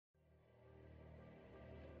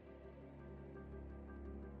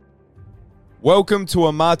Welcome to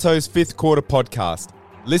Amato's Fifth Quarter podcast.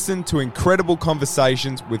 Listen to incredible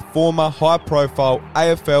conversations with former high-profile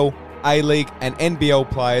AFL, A-League and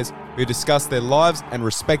NBL players who discuss their lives and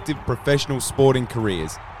respective professional sporting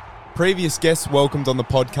careers. Previous guests welcomed on the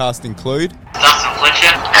podcast include Dustin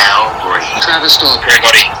Fletcher, Al Green, Travis Scott, Greg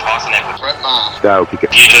Gotti, Tyson Edwards, Brett Maher, Dale Kicker,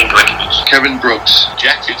 Eugene Breckenridge, Kevin Brooks,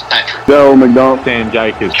 Jack Fitzpatrick, Daryl McDonald, Dan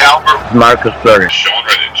Jacobs, Cal Brooks, Marcus Berger, Sean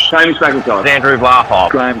Redditch, Hamish McIntyre, Andrew Vlahoff,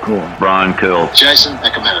 Graham Corn, Brian Curl, Jason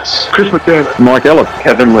Ackermanis, Chris McDermott, Mike Ellis,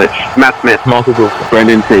 Kevin Litch, Matt Smith, Michael Wilson,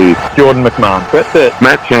 Brendan Teague, Jordan McMahon, Brett Burt,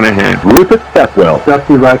 Matt Shanahan, Rupert Stapwell,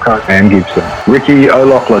 Dusty Raycock, Sam Gibson, Ricky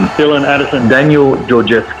O'Loughlin, Dylan Addison, Daniel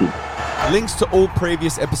Georgievski. Links to all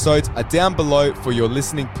previous episodes are down below for your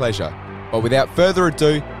listening pleasure. But without further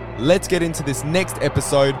ado, let's get into this next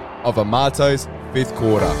episode of Amato's Fifth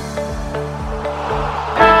Quarter.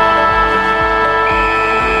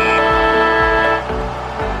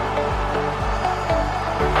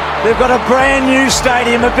 They've got a brand new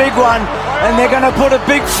stadium, a big one, and they're going to put a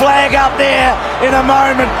big flag up there in a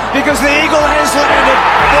moment because the Eagle has landed.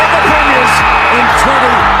 They're the premiers in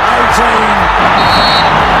 2018.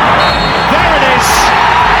 There it is.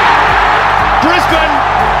 Brisbane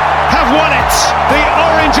have won it. The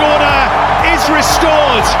Orange Order is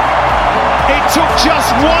restored. It took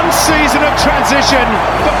just one season of transition,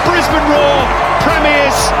 but Brisbane Roar,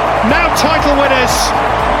 premiers, now title winners,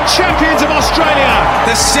 champions of Australia.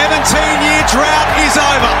 The 17-year drought is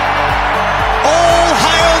over. All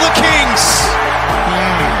hail the Kings.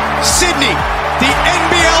 Sydney, the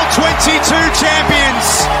NBL 22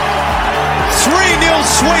 champions. 3-0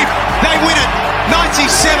 sweep. They win it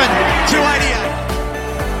 97-88.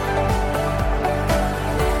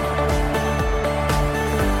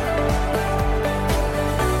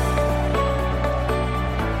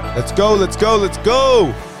 Let's go, let's go, let's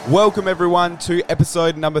go! Welcome everyone to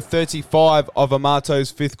episode number 35 of Amato's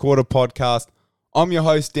Fifth Quarter podcast. I'm your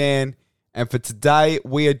host Dan, and for today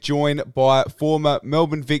we are joined by former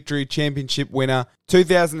Melbourne Victory Championship winner,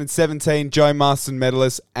 2017 Joe Marston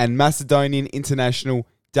medalist and Macedonian international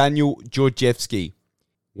Daniel Georgievski.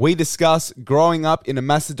 We discuss growing up in a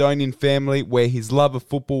Macedonian family where his love of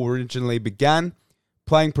football originally began,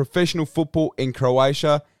 playing professional football in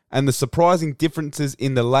Croatia, and the surprising differences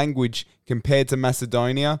in the language compared to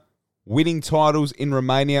Macedonia, winning titles in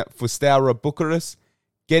Romania for Steaua Bucharest,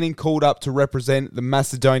 getting called up to represent the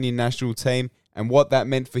Macedonian national team and what that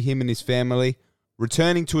meant for him and his family,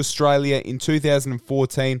 returning to Australia in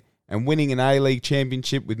 2014 and winning an A-League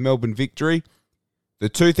championship with Melbourne Victory, the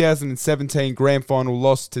 2017 Grand Final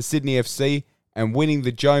loss to Sydney FC and winning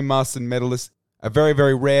the Joe Marston medalist, a very,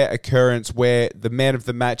 very rare occurrence where the man of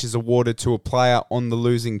the match is awarded to a player on the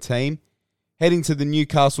losing team, heading to the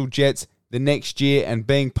Newcastle Jets the next year and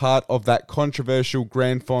being part of that controversial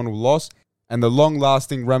Grand Final loss and the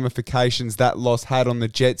long-lasting ramifications that loss had on the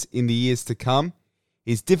Jets in the years to come,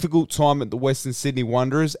 his difficult time at the Western Sydney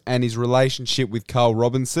Wanderers and his relationship with Carl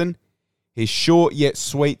Robinson, his short yet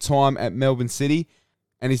sweet time at Melbourne City,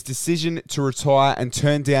 and his decision to retire and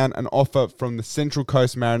turn down an offer from the Central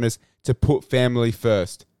Coast Mariners to put family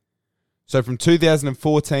first. So from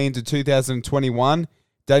 2014 to 2021,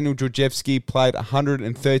 Daniel Georgievski played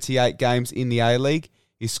 138 games in the A-League.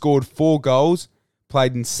 He scored 4 goals,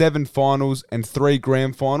 played in 7 finals and 3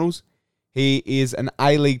 grand finals. He is an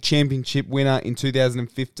A-League championship winner in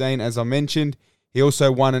 2015, as I mentioned. He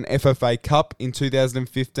also won an FFA Cup in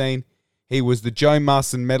 2015. He was the Joe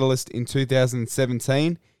Marston medalist in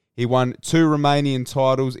 2017. He won 2 Romanian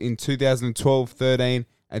titles in 2012-13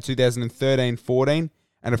 and 2013-14.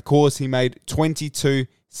 And of course, he made 22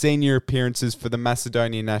 senior appearances for the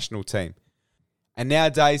Macedonian national team. And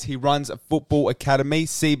nowadays, he runs a football academy,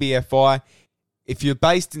 CBFI. If you're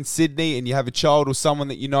based in Sydney and you have a child or someone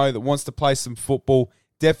that you know that wants to play some football,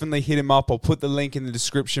 definitely hit him up. I'll put the link in the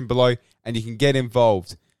description below and you can get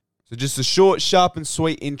involved. So just a short, sharp and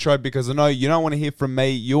sweet intro because I know you don't want to hear from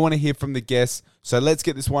me, you want to hear from the guests. So let's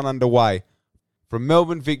get this one underway. From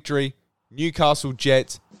Melbourne Victory, Newcastle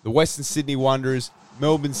Jets, the Western Sydney Wanderers,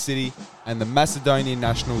 Melbourne City and the Macedonian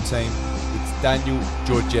national team, it's Daniel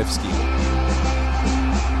Georgievski.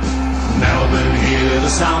 Melbourne, hear the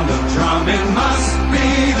sound of drum. It must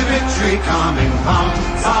be the victory coming. Pump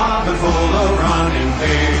up and full of running.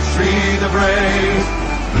 Victory the brave.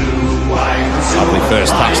 Blue, white, and silver. Lovely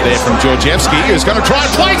first touch there from Georgievski, who's going to try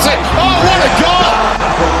and place it. Oh, what a goal!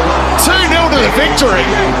 2-0 to the victory.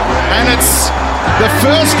 And it's The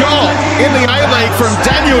first goal in the A-League from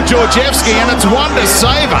Daniel Georgievski, and it's one to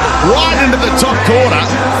savour. Right into the top corner,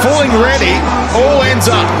 falling ready, all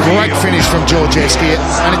ends up. Great finish from Georgievski,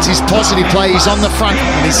 and it's his positive play. He's on the front,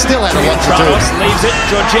 and he's still had a lot to do. Leaves it,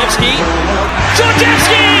 Georgievski.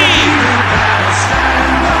 Georgievski!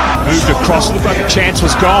 Moved across, looked like the chance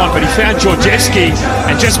was gone, but he found Georgievski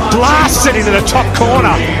and just blasts it into the top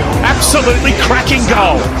corner. Absolutely cracking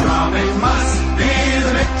goal.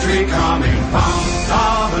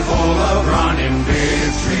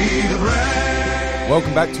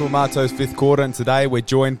 Welcome back to Amato's fifth quarter, and today we're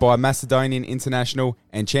joined by Macedonian international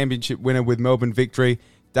and championship winner with Melbourne Victory,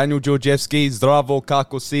 Daniel Georgievski. Zdravo,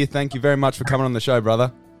 kako si. Thank you very much for coming on the show,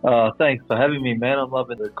 brother. Thanks for having me, man. I'm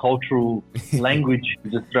loving the cultural language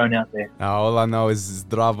you just thrown out there. All I know is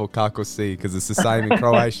Zdravo, kako si, because it's the same in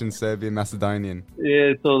Croatian, Serbian, Macedonian.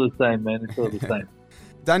 Yeah, it's all the same, man. It's all the same.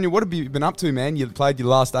 Daniel, what have you been up to, man? You played your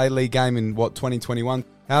last A-League game in, 2021?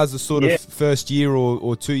 How's the sort of first year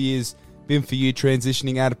or 2 years been for you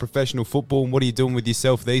transitioning out of professional football, and what are you doing with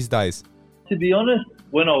yourself these days? To be honest,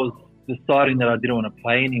 when I was deciding that I didn't want to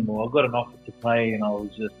play anymore, I got an offer to play and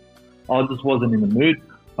I just wasn't in the mood.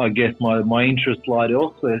 I guess my interest lied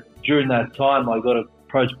elsewhere. During that time, I got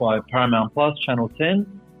approached by Paramount Plus, Channel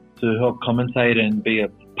 10, to help commentate and be a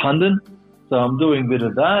pundit. So I'm doing a bit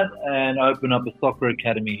of that, and I opened up a soccer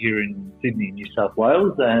academy here in Sydney, New South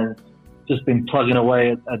Wales, and just been plugging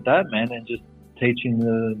away at that, man, and just teaching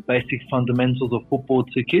the basic fundamentals of football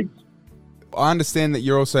to kids. I understand that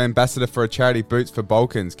you're also ambassador for a charity, Boots for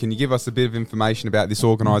Balkans. Can you give us a bit of information about this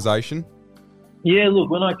organisation? Yeah, look,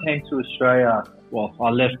 when I came to Australia, well, I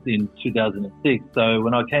left in 2006. So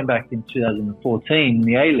when I came back in 2014 in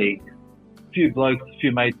the A-League, a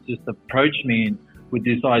few mates just approached me with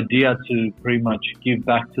this idea to pretty much give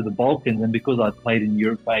back to the Balkans. And because I played in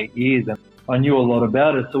Europe for 8 years, and I knew a lot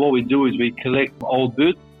about it. So what we do is we collect old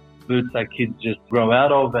boots that kids just grow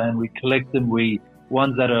out of, and we collect them.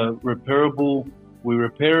 Ones that are repairable, we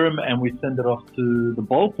repair them and we send it off to the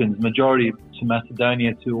Balkans, majority to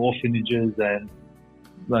Macedonia, to orphanages and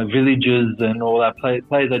villages and all that.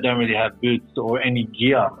 Players that don't really have boots or any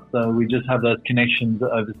gear. So we just have those connections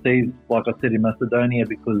overseas, like I said, in Macedonia,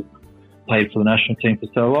 because I played for the national team for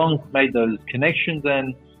so long, made those connections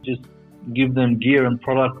and just give them gear and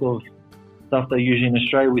product of stuff that usually in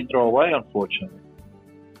Australia we throw away, unfortunately.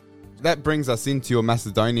 That brings us into your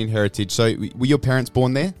Macedonian heritage. So were your parents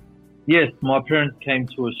born there? Yes, my parents came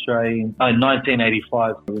to Australia in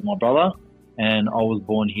 1985 with my brother, and I was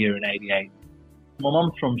born here in 88. My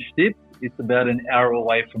mum's from Štip. It's about an hour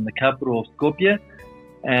away from the capital of Skopje,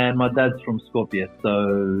 and my dad's from Skopje.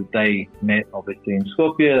 So they met obviously in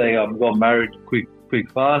Skopje. They got married quick,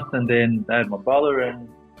 fast, and then they had my brother, and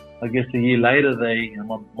I guess a year later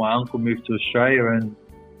my uncle moved to Australia, and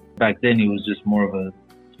back then it was just more of a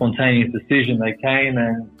spontaneous decision. They came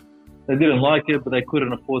and they didn't like it, but they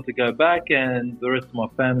couldn't afford to go back, and the rest of my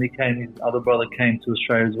family came. His other brother came to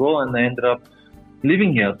Australia as well, and they ended up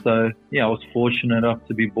living here. So yeah, I was fortunate enough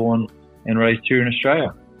to be born and raised here in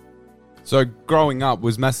Australia. So growing up,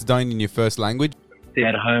 was Macedonian your first language?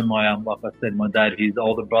 At home, like I said, my dad, his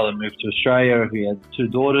older brother moved to Australia. He had 2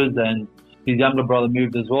 daughters, and his younger brother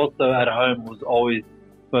moved as well. So at home was always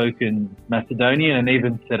spoken Macedonian, and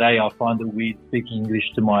even today I find it weird speaking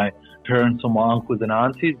English to my parents or my uncles and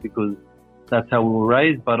aunties, because that's how we were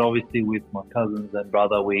raised. But obviously with my cousins and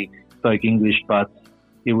brother we spoke English, but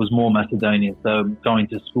it was more Macedonian. So going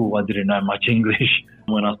to school I didn't know much English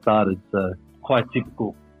when I started, so quite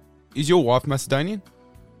typical. Is your wife Macedonian?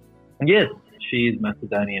 Yes, she is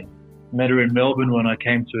Macedonian. Met her in Melbourne when I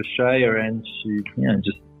came to Australia, and she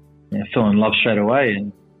just fell in love straight away,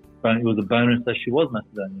 and it was a bonus that she was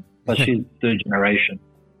Macedonian, but she's 3rd generation.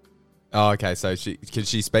 Oh, okay. So can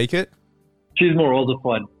she speak it? She's more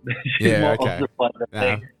oldified.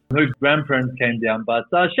 Okay. Her grandparents came down, but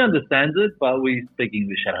she understands it, but we speak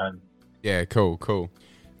English at home. Yeah, cool.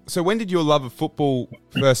 So when did your love of football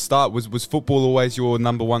first start? Was football always your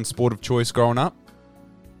number one sport of choice growing up?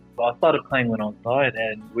 I started playing when I was 9,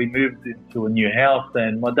 and we moved into a new house,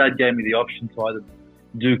 and my dad gave me the option to either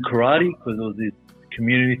do karate, because there was this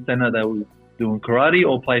community center that was doing karate,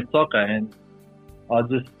 or play soccer, and I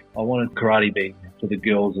wanted karate be for the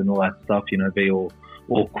girls and all that stuff, be all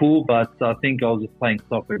cool, but I think I was just playing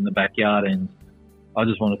soccer in the backyard, and I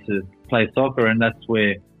just wanted to play soccer, and that's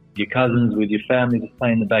where your cousins with your family just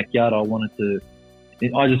play in the backyard.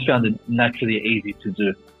 I just found it naturally easy to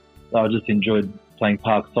do. So I just enjoyed playing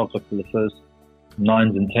park soccer for the first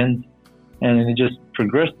 9s and 10s, and then it just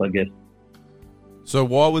progressed, I guess. So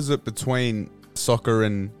why was it between soccer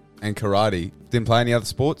and karate? Didn't play any other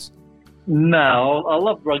sports? No, I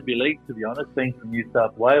love rugby league, to be honest, being from New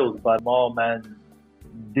South Wales, but my old man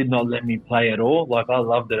did not let me play at all. Like, I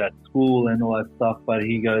loved it at school and all that stuff, but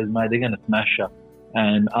he goes, mate, they're going to smash you.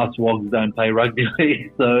 And us wogs don't play rugby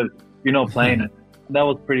league, so you're not playing it. And that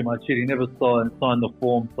was pretty much it. He never signed the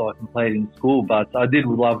form so I can play it in school, but I did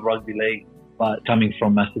love rugby league. But coming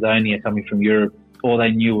from Macedonia, coming from Europe, all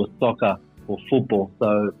they knew was soccer or football.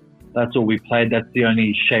 So that's all we played. That's the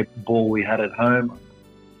only shaped ball we had at home.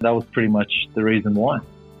 That was pretty much the reason why.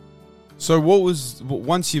 So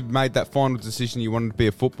once you made that final decision you wanted to be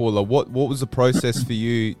a footballer, what was the process for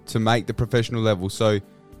you to make the professional level? So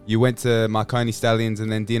you went to Marconi Stallions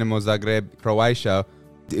and then Dinamo Zagreb, Croatia.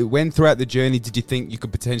 When throughout the journey did you think you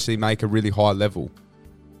could potentially make a really high level?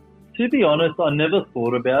 To be honest, I never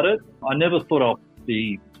thought about it. I never thought I'd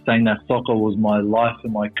be saying that soccer was my life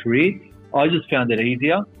and my career. I just found it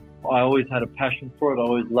easier. I always had a passion for it. I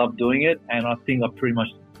always loved doing it. And I think I pretty much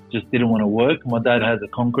just didn't want to work. My dad has a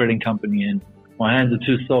concreting company and my hands are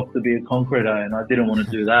too soft to be a concreter and I didn't want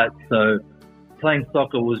to do that. So playing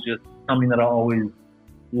soccer was just something that I always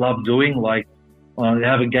loved doing. Like, I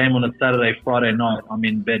have a game on a Saturday, Friday night, I'm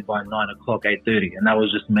in bed by 9 o'clock, 8:30. And that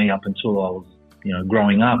was just me up until I was,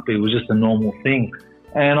 growing up. It was just a normal thing.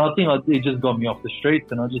 And I think it just got me off the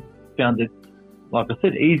streets and I just found it, like I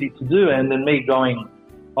said, easy to do. And then I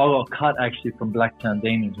got cut actually from Blacktown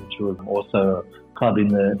Demons, which was also a club in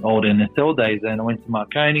the old NSL days. And I went to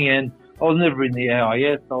Marconi and I was never in the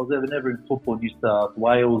AIS. I was never in Football New South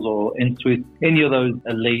Wales or NSWIS, any of those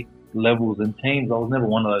elite levels and teams. I was never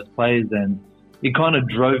one of those players. And it kind of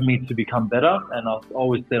drove me to become better. And I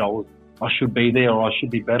always said I should be there or I should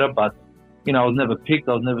be better. But, I was never picked.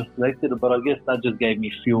 I was never selected. But I guess that just gave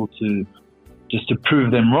me fuel to prove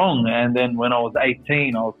them wrong. And then when I was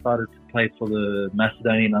 18, I started to play for the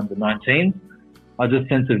Macedonian under-19s. I just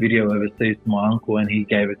sent a video overseas to my uncle and he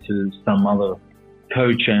gave it to some other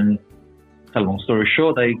coach. And cut a long story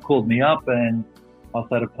short, they called me up and I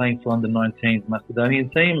started playing for under-19s Macedonian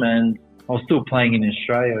team. And I was still playing in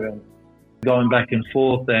Australia and going back and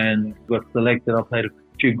forth and got selected. I played a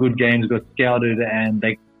few good games, got scouted, and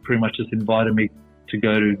they pretty much just invited me to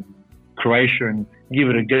go to Croatia and give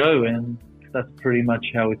it a go. And that's pretty much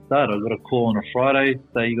how it started. I got a call on a Friday,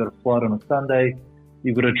 say you got a flight on a Sunday,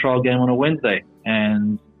 you got a trial game on a Wednesday.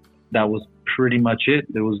 And that was pretty much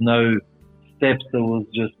it. There was no steps. It was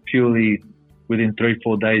just purely within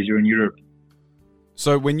 3-4 days you're in Europe.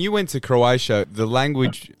 So when you went to Croatia, the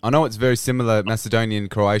language, I know it's very similar, Macedonian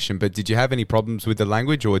and Croatian, but did you have any problems with the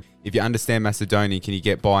language? Or if you understand Macedonian, can you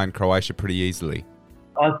get by in Croatia pretty easily?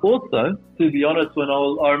 I thought so. To be honest,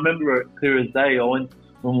 I remember it clear as day. When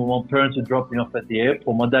my parents would drop me off at the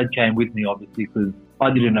airport, my dad came with me, obviously, because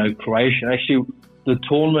I didn't know Croatian. Actually, the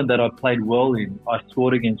tournament that I played well in, I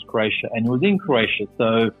scored against Croatia, and it was in Croatia.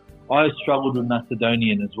 So I struggled with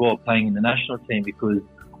Macedonian as well, playing in the national team, because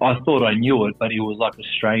I thought I knew it, but it was like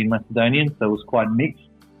Australian Macedonian, so it was quite mixed.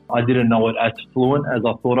 I didn't know it as fluent as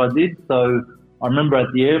I thought I did. So I remember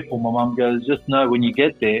at the airport, my mum goes, just know when you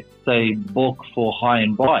get there, say bulk for high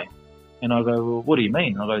and buy. And I go, well, what do you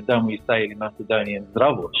mean? I go, don't we say it in Macedonian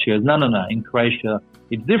zdravo? She goes, no, in Croatia,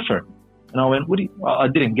 it's different. And I went, I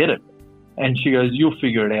didn't get it. And she goes, you'll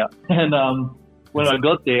figure it out. And when I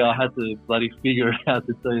got there, I had to bloody figure it out,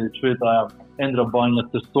 to tell you the truth. I ended up buying a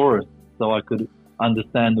thesaurus so I could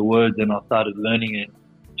understand the words, and I started learning it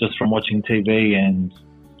just from watching TV and,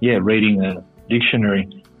 reading a dictionary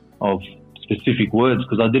of specific words,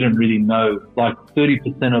 because I didn't really know, like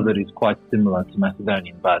 30% of it is quite similar to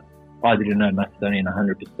Macedonian, but I didn't know Macedonian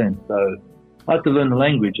 100%. So I had to learn the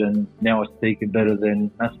language, and now I speak it better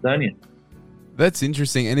than Macedonian. That's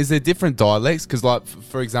interesting. And is there different dialects? Because, like,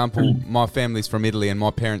 for example, my family's from Italy and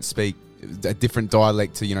my parents speak a different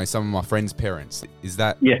dialect to, some of my friends' parents. Is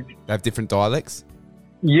that, they have different dialects?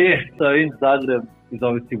 Yeah, so in Zagreb is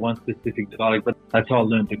obviously one specific dialect, but that's how I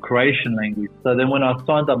learned the Croatian language. So then when I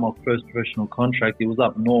signed up my first professional contract, it was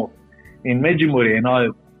up north in Međimurje, and I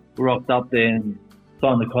rocked up there and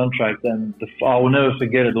signed the contract. And I will never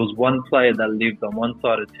forget it. There was one player that lived on one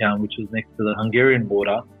side of town, which was next to the Hungarian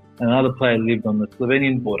border, and another player lived on the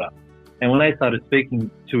Slovenian border. And when they started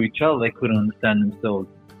speaking to each other, they couldn't understand themselves,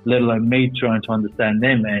 let alone me trying to understand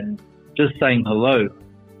them. And just saying hello,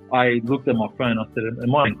 I looked at my phone, I said,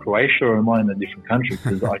 am I in Croatia or am I in a different country?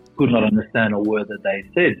 Because I could not understand a word that they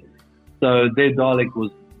said. So their dialect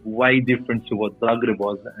was way different to what Zagreb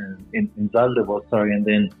was, in Zagreb was, and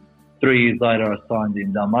then 3 years later I signed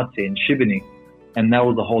in Dalmatia, in Šibenik, and that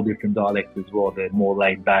was a whole different dialect as well. They're more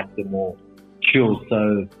laid back, they're more chill.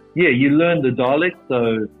 So yeah, you learn the dialect.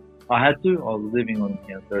 So I had to. I was living on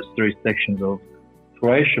those 3 sections of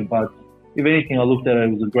Croatia, but if anything, I looked at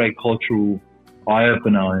it as a great cultural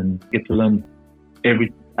eye-opener and get to learn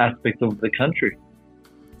every aspect of the country.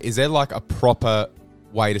 Is there like a proper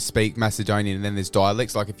way to speak Macedonian and then there's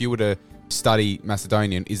dialects? Like if you were to study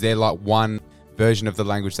Macedonian, is there like one version of the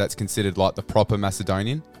language that's considered like the proper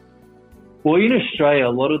Macedonian? Well, in Australia, a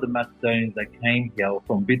lot of the Macedonians that came here were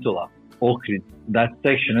from Bitola, Ohrid, that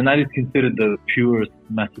section, and that is considered the purest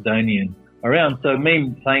Macedonian around. So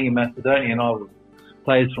me playing in Macedonian, I was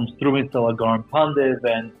players from Strumica, like Goran Pandev,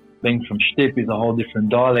 and being from Štip is a whole different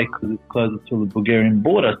dialect because it's closer to the Bulgarian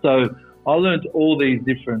border. So I learned all these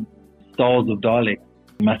different styles of dialect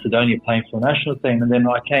in Macedonia playing for the national team, and then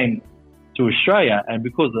I came to Australia, and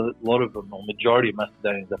because a lot of them, or majority of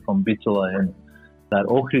Macedonians are from Bitola and that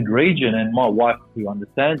Ohrid region, and my wife who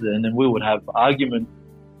understands it, and then we would have arguments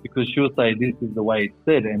because she would say, this is the way it's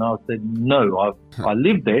said, and I said, no, I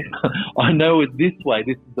live there. I know it this way.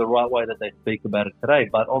 This is the right way that they speak about it today.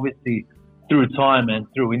 But obviously, through time and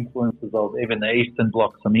through influences of even the Eastern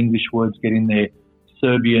Bloc, some English words get in there,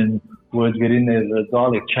 Serbian words get in there, the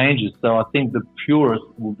dialect changes. So I think the purest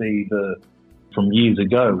will be from years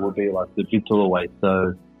ago, will be like the Bitola way.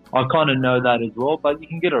 So I kind of know that as well, but you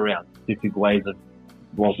can get around specific ways of,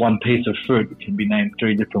 well, one piece of fruit can be named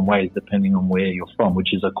 3 different ways depending on where you're from,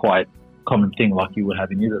 which is a quite common thing like you would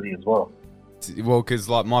have in Italy as well. Well, because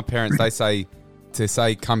like my parents, they say, to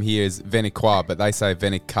say come here is Venikwa, but they say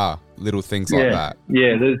Venika, little things like that.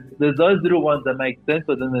 Yeah, there's those little ones that make sense,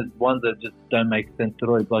 but then there's ones that just don't make sense at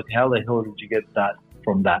all. It's like, how the hell did you get that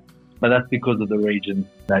from that? But that's because of the region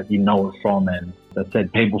that you know it from, and that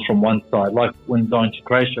said people from one side, like when going to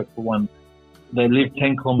Croatia for one, they lived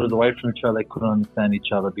 10 kilometers away from each other. They couldn't understand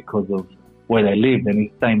each other because of where they lived. And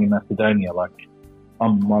it's same in Macedonia. Like,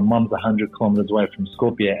 my mum's 100 kilometers away from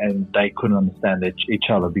Skopje, and they couldn't understand each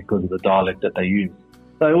other because of the dialect that they used.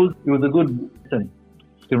 So it was a good listen.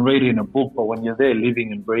 You can read it in a book, but when you're there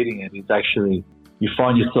living and breathing it, it's actually, you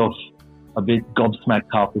find yourself a bit gobsmacked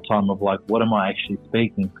half the time of like, what am I actually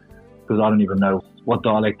speaking? Because I don't even know what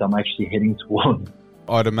dialect I'm actually heading towards.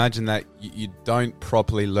 I'd imagine that you don't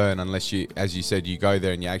properly learn unless you, as you said, you go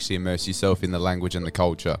there and you actually immerse yourself in the language and the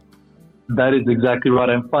culture. That is exactly right.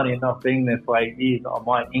 And funny enough, being there for 8 years,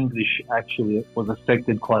 my English actually was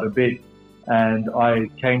affected quite a bit. And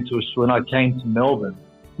when I came to Melbourne,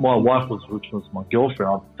 my wife which was my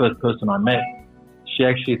girlfriend, the first person I met, she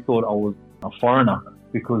actually thought I was a foreigner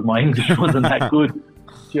because my English wasn't that good.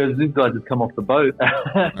 She goes, this guy just come off the boat.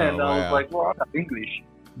 And I was like, well, I have English.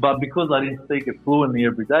 But because I didn't speak it fluently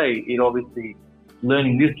every day, it obviously,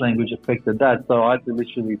 learning this language affected that. So I had to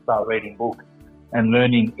literally start reading books and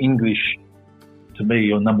learning English to be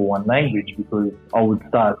your number one language, because I would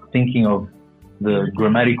start thinking of the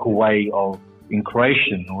grammatical way of in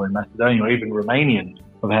Croatian or in Macedonian or even Romanian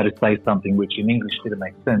of how to say something, which in English didn't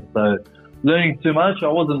make sense. So learning too much, I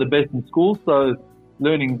wasn't the best in school. So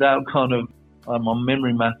learning that kind of, my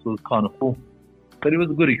memory mass was kind of full. But it was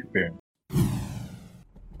a good experience.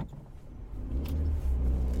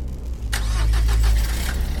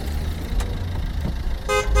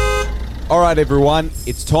 All right, everyone,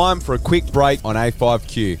 it's time for a quick break on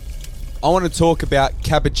A5Q. I want to talk about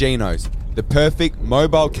Cappuccino's, the perfect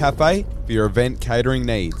mobile cafe for your event catering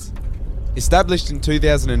needs. Established in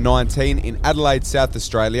 2019 in Adelaide, South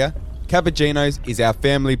Australia, Cappuccino's is our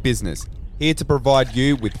family business, here to provide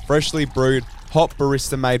you with freshly brewed, hot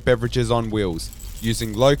barista-made beverages on wheels,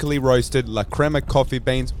 using locally roasted La Crema coffee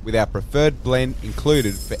beans with our preferred blend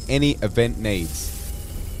included for any event needs.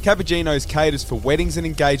 Cappuccino's caters for weddings and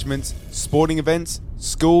engagements, sporting events,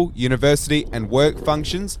 school, university and work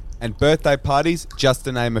functions, and birthday parties, just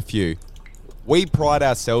to name a few. We pride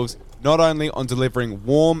ourselves not only on delivering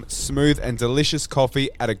warm, smooth and delicious coffee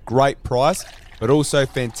at a great price, but also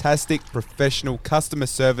fantastic professional customer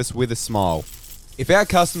service with a smile. If our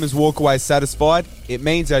customers walk away satisfied, it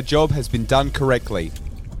means our job has been done correctly.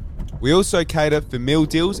 We also cater for meal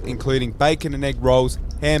deals including bacon and egg rolls,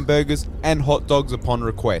 hamburgers and hot dogs upon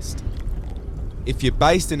request. If you're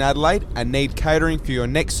based in Adelaide and need catering for your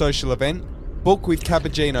next social event, book with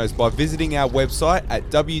Cappuccino's by visiting our website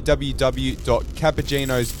at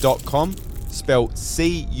www.cappuccinos.com, spelled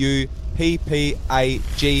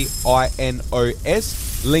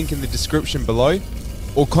CUPPAGINOS, link in the description below,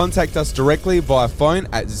 or contact us directly via phone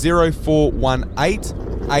at 0418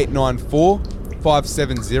 894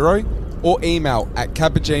 570 or email at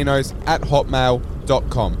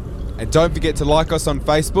cappuccinos@hotmail.com. And don't forget to like us on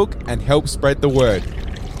Facebook and help spread the word.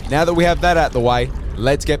 Now that we have that out the way,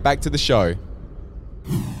 let's get back to the show.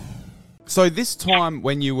 So this time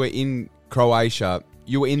when you were in Croatia,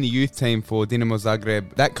 you were in the youth team for Dinamo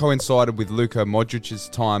Zagreb. That coincided with Luka Modric's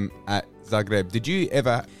time at Zagreb. Did you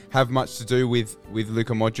ever have much to do with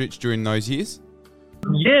Luka Modric during those years?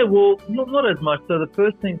 Yeah, well, not as much. So the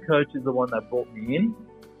first team coach is the one that brought me in,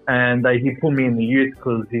 and he put me in the youth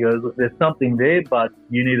because he goes, look, there's something there, but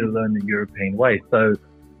you need to learn the European way. So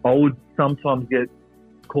I would sometimes get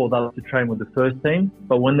called up to train with the first team,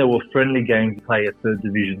 but when there were friendly games to play a third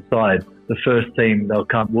division side, the first team,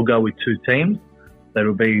 we'll go with two teams.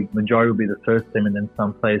 Majority will be the first team and then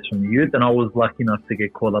some players from the youth. And I was lucky enough to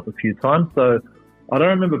get called up a few times. So I don't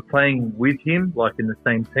remember playing with him, like in the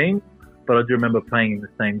same team, but I do remember playing in the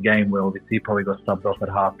same game where obviously he probably got subbed off at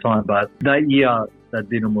half time. But that year that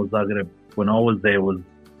Dinamo Zagreb, when I was there,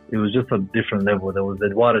 it was just a different level. There was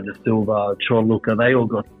Eduardo da Silva, Chorluka, they all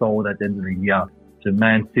got sold at the end of the year to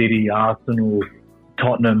Man City, Arsenal,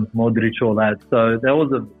 Tottenham, Modric, all that. So that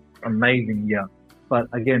was an amazing year. But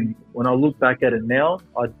again, when I look back at it now,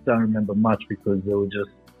 I don't remember much because there were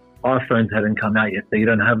just iPhones hadn't come out yet. So you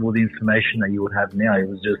don't have all the information that you would have now. It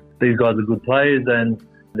was just, these guys are good players and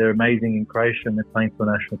they're amazing in Croatia and they're playing for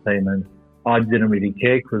the national team. And I didn't really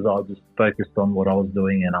care because I was just focused on what I was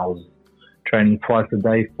doing and I was training twice a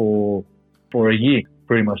day for a year,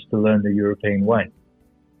 pretty much to learn the European way.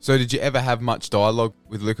 So did you ever have much dialogue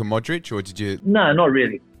with Luka Modric, or did you? No, not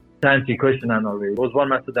really. To answer your question, no, not really. There was one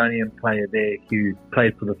Macedonian player there who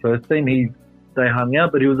played for the first team. They hung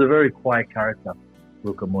out, but he was a very quiet character,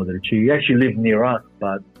 Luka Modric. He actually lived near us,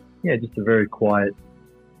 but yeah, just a very quiet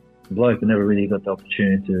bloke. I never really got the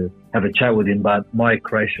opportunity to have a chat with him, but my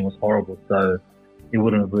Croatian was horrible, so it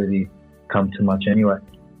wouldn't have really come to much anyway.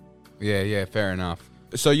 Yeah, fair enough.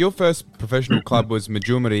 So your first professional club was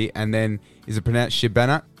Međimurje, and then is it pronounced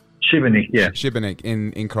Šibenik? Šibenik, yeah. Šibenik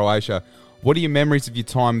in Croatia. What are your memories of your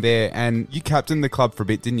time there? And you captained the club for a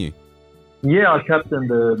bit, didn't you? Yeah, I captained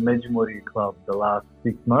the Međimurje club the last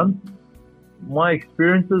 6 months. My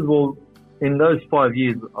experiences, well, in those 5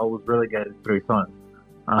 years, I was relegated 3 times,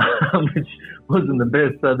 which wasn't the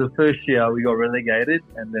best. So the first year we got relegated,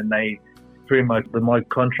 and then my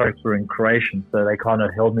contracts were in Croatian, so they kind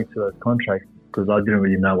of held me to those contracts because I didn't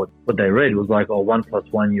really know what they read. It was like, 1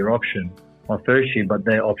 + 1 year option my first year, but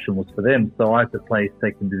their option was for them. So I had to play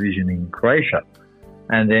second division in Croatia.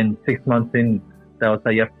 And then 6 months in, they would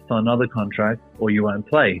say, you have to sign another contract or you won't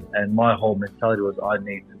play. And my whole mentality was I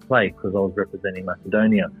need to play because I was representing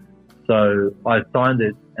Macedonia. So I signed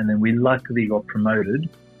it, and then we luckily got promoted.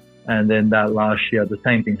 And then that last year, the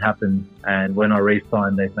same thing happened. And when I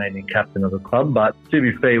re-signed, they made me captain of the club. But to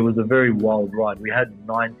be fair, it was a very wild ride. We had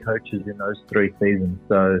 9 coaches in those 3 seasons.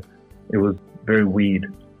 So it was very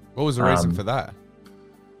weird. What was the reason for that?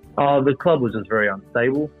 The club was just very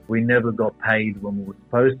unstable. We never got paid when we were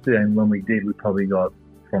supposed to. And when we did, we probably got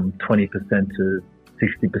from 20% to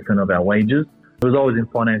 60% of our wages. It was always in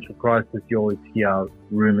financial crisis. You always hear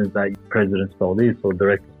rumours that president stole this or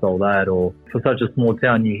director stole that, or for such a small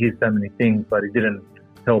town, you hear so many things, but it didn't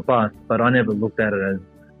help us. But I never looked at it as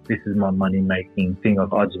this is my money-making thing.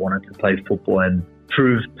 I just wanted to play football and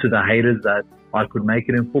prove to the haters that I could make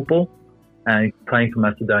it in football. And playing for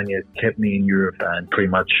Macedonia kept me in Europe and pretty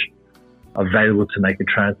much available to make a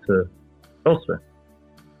transfer elsewhere.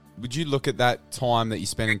 Would you look at that time that you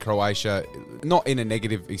spent in Croatia, not in a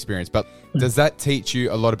negative experience, but does that teach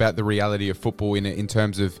you a lot about the reality of football in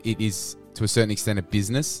terms of it is, to a certain extent, a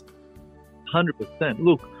business? 100%.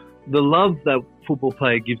 Look, the love that football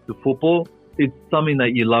player gives to football, it's something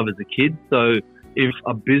that you love as a kid. So if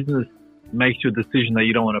a business makes you a decision that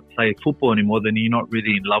you don't want to play football anymore, then you're not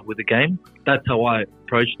really in love with the game. That's how I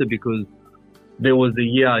approached it, because there was a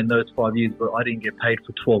year in those 5 years where I didn't get paid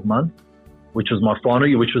for 12 months. Which was my final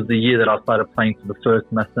year, which was the year that I started playing for the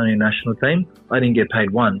first Macedonian national team. I didn't get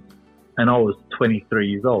paid once, and I was 23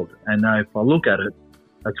 years old. And now if I look at it,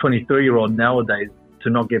 a 23-year-old nowadays, to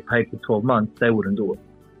not get paid for 12 months, they wouldn't do it.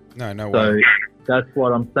 No way. So that's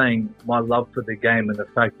what I'm saying, my love for the game and the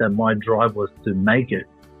fact that my drive was to make it.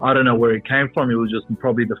 I don't know where it came from. It was just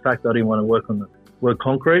probably the fact that I didn't want to work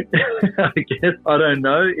concrete, I guess. I don't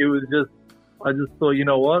know. It was just, I just thought, you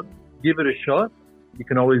know what, give it a shot. You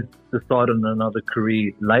can always decide on another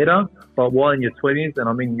career later. But while in your 20s and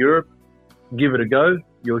I'm in Europe, give it a go.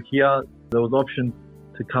 You're here. There was options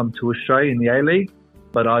to come to Australia in the A-League,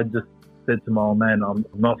 but I just said to my old man, I'm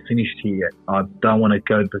not finished here yet. I don't want to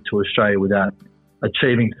go to Australia without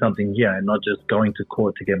achieving something here and not just going to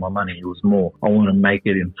court to get my money. It was more, I want to make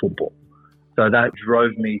it in football. So that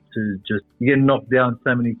drove me to just, you get knocked down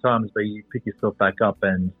so many times, but you pick yourself back up,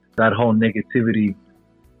 and that whole negativity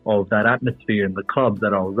of that atmosphere in the club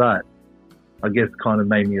that I was at, I guess kind of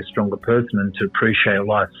made me a stronger person and to appreciate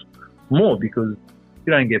life more, because if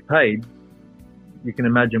you don't get paid, you can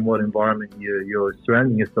imagine what environment you're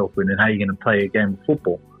surrounding yourself in and how you're going to play a game of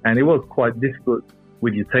football. And it was quite difficult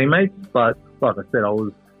with your teammates, but like I said, I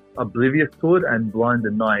was oblivious to it and blind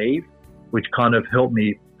and naive, which kind of helped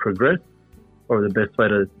me progress, or the best way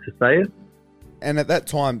to say it. And at that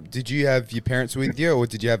time, did you have your parents with you, or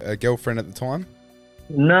did you have a girlfriend at the time?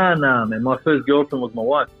 Nah, man. My first girlfriend was my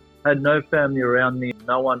wife. I had no family around me,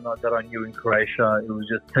 no one that I knew in Croatia. It was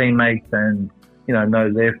just teammates and,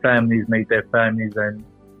 know their families, meet their families, and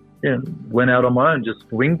went out on my own,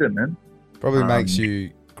 just winged it, man. Probably makes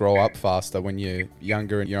you grow up faster when you're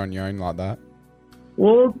younger and you're on your own like that.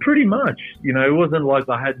 Well, pretty much. It wasn't like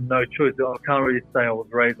I had no choice. I can't really say I was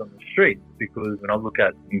raised on the streets, because when I look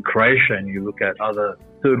at in Croatia and you look at other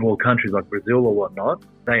third world countries like Brazil or whatnot,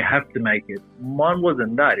 they have to make it. Mine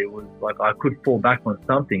wasn't that. It was like I could fall back on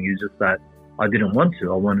something. It's just that I didn't want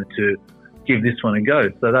to. I wanted to give this one a go.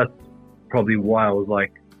 So that's probably why I was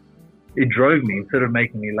like, it drove me. Instead of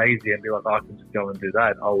making me lazy and be like, I can just go and do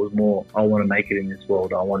that, I was more, I want to make it in this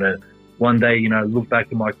world. I want to one day, look back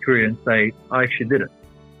at my career and say, I actually did it.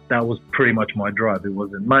 That was pretty much my drive. It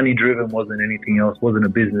wasn't money driven, wasn't anything else, wasn't a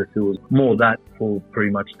business. It was more that for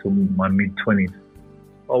pretty much till my mid-20s.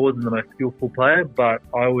 I wasn't the most skillful player, but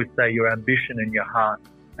I always say your ambition and your heart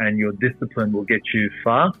and your discipline will get you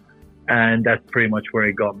far. And that's pretty much where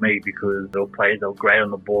it got me, because they were great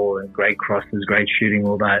on the ball and great crosses, great shooting,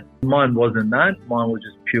 all that. Mine wasn't that. Mine was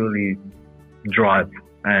just purely drive.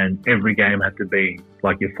 And every game had to be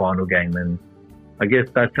like your final game. And I guess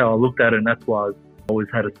that's how I looked at it. And that's why I always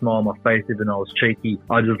had a smile on my face, even though I was cheeky.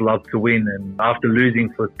 I just loved to win. And after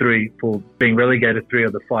losing for being relegated 3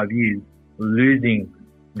 of the 5 years, losing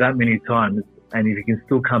that many times, and if you can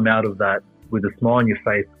still come out of that with a smile on your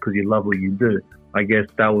face because you love what you do, I guess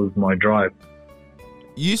that was my drive.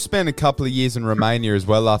 You spent a couple of years in Romania as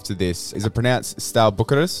well after this. Is it pronounced Steaua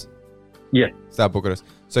Bucharest? Yeah. Steaua Bucharest.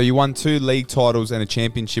 So you won 2 league titles and a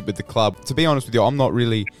championship with the club. To be honest with you, I don't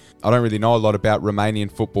really know a lot about Romanian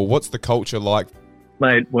football. What's the culture like?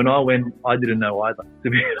 Mate, when I went, I didn't know either. To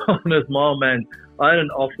be honest, my old man, I had an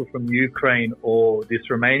offer from Ukraine or this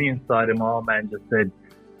Romanian side, and my old man just said,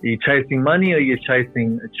 are you chasing money or are you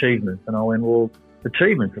chasing achievements? And I went, well,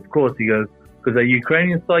 achievements, of course. He goes, because the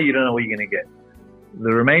Ukrainian side, you don't know what you're going to get. The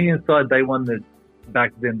Romanian side, they won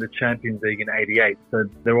back then the Champions League in '88, so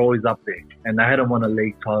they're always up there. And they hadn't won a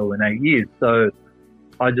league title in 8 years. So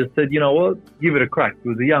I just said, you know what, give it a crack. He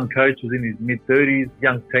was a young coach, was in his mid-30s,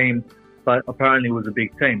 young team, but apparently it was a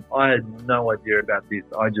big team. I had no idea about this.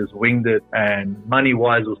 I just winged it, and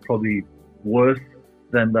money-wise was probably worse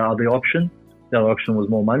than the other option. The other option was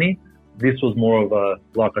more money. This was more of a,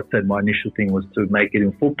 like I said, my initial thing was to make it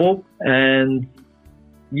in football. And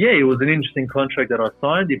yeah, it was an interesting contract that I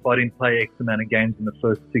signed. If I didn't play X amount of games in the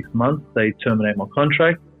first 6 months, they terminate my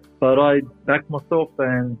contract. But I backed myself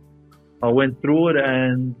and I went through it,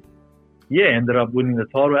 and yeah, ended up winning the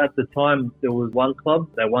title. At the time, there was one club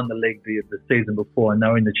that won the league the season before, and they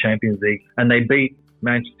were in the Champions League, and they beat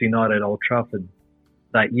Manchester United at Old Trafford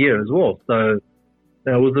that year as well. So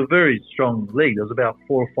it was a very strong league. There was about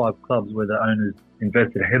 4 or 5 clubs where the owners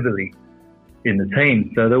invested heavily in the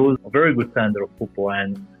team. So there was a very good standard of football,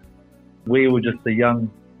 and we were just a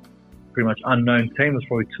young, pretty much unknown team. There was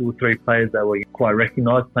probably 2 or 3 players that were quite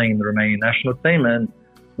recognised playing in the Romanian national team. And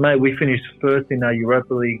mate, we finished first in our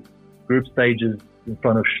Europa League group stages in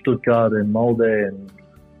front of Stuttgart and Molde, and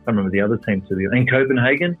I remember the other team to be in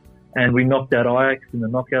Copenhagen. And we knocked out Ajax in the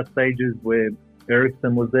knockout stages where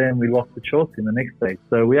Eriksson was there, and we lost to Chelsea in the next stage.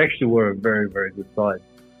 So we actually were a very, very good side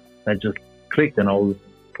that just clicked, and I was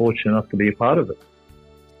fortunate enough to be a part of it.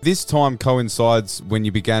 This time coincides when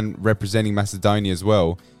you began representing Macedonia as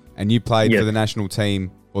well, and you played for the national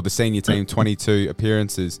team or the senior team 22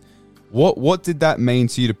 appearances. What did that mean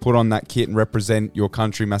to you to put on that kit and represent your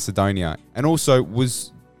country, Macedonia? And also,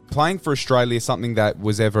 was playing for Australia something that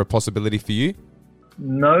was ever a possibility for you?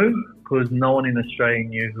 No, because no one in Australia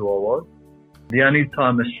knew who I was. The only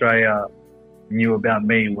time Australia knew about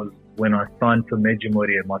me was when I signed for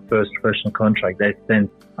Medjugorje, my first professional contract. They sent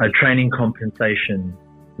a training compensation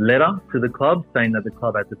letter to the club saying that the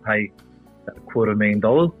club had to pay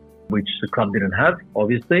 $250,000, which the club didn't have,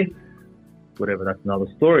 obviously. Whatever, that's another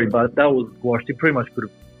story. But that was squashed. It pretty much could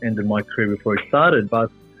have ended my career before it started.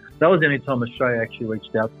 But that was the only time Australia actually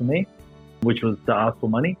reached out to me, which was to ask for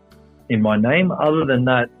money in my name. Other than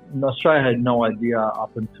that, Australia had no idea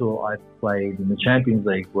up until I played in the Champions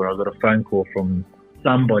League, where I got a phone call from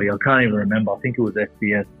somebody. I can't even remember. I think it was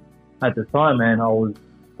SBS at the time, and there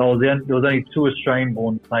was only 2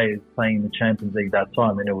 Australian-born players playing in the Champions League that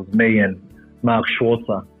time, and it was me and Mark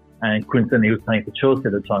Schwarzer. And Quinton, he was playing for Chelsea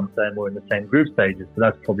at the time, so we're in the same group stages. So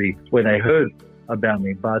that's probably where they heard about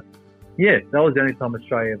me. But Yeah, that was the only time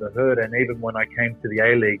Australia ever heard. And even when I came to the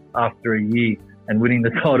A-League after a year and winning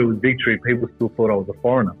the title with Victory, people still thought I was a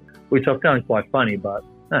foreigner, which I found quite funny, but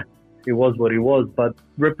it was what it was. But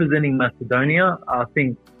representing Macedonia, I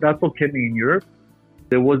think that's what kept me in Europe.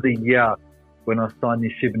 There was a year when I signed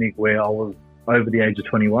in Šibenik where I was over the age of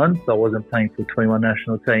 21, so I wasn't playing for the 21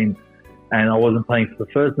 national team and I wasn't playing for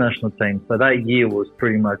the first national team. So that year was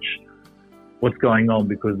pretty much what's going on,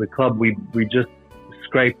 because the club, we just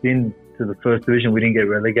scraped in to the first division. We didn't get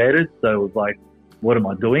relegated, so it was like, what am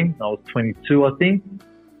I doing? I was 22, I think,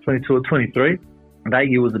 22 or 23. That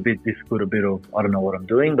year was a bit difficult, a bit of, I don't know what I'm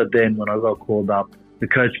doing. But then when I got called up, the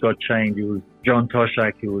coach got changed. It was John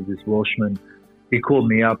Toshak, he was this Welshman. He called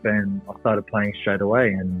me up and I started playing straight away.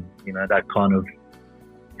 And, you know, that kind of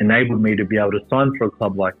enabled me to be able to sign for a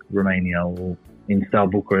club like Romania or in Steaua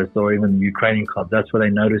Bucharest or even Ukrainian clubs. That's where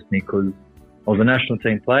they noticed me, because I was a national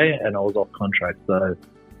team player and I was off contract. So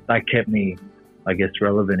that kept me, I guess,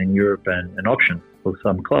 relevant in Europe and an option for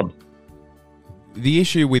some clubs. The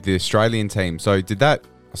issue with the Australian team, so did that,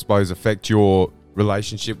 I suppose, affect your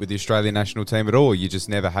relationship with the Australian national team at all? You just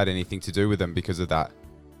never had anything to do with them because of that?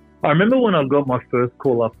 I remember when I got my first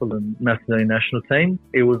call up for the Macedonian national team,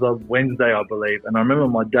 it was a Wednesday, I believe. And I remember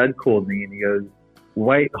my dad called me and he goes,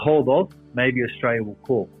 wait, hold off, maybe Australia will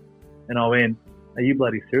call. And I went, are you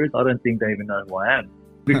bloody serious? I don't think they even know who I am.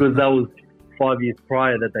 Because that was 5 years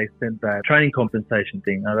prior that they sent that training compensation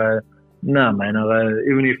thing. I go, no, man. I go,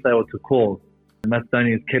 even if they were to call,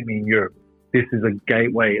 Macedonia has kept me in Europe. This is a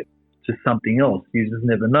gateway to something else. You just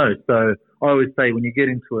never know. So I always say when you get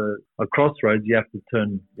into a crossroads, you have to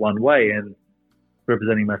turn one way, and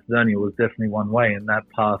representing Macedonia was definitely one way, and that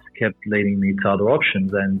path kept leading me to other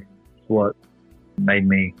options, and it's what made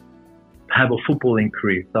me have a footballing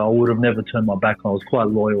career. So I would have never turned my back on. I was quite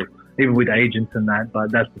loyal, even with agents and that,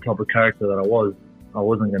 but that's the type of character that I was. I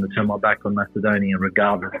wasn't going to turn my back on Macedonia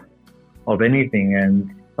regardless of anything.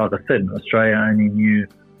 And like I said, Australia only knew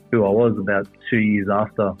who I was about 2 years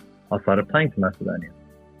after I started playing for Macedonia.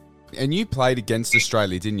 And you played against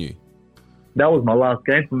Australia, didn't you? That was my last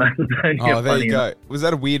game for Macedonia. Oh, there you go. Was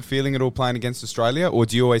that a weird feeling at all playing against Australia, or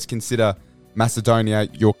do you always consider Macedonia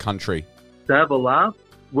your country? To have a laugh,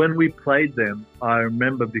 when we played them, I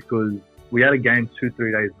remember because we had a game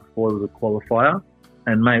 2-3 days before the qualifier,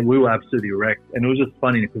 and mate, we were absolutely wrecked. And it was just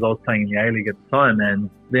funny because I was playing in the A-League at the time, and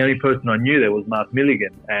the only person I knew there was Mark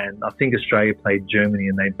Milligan. And I think Australia played Germany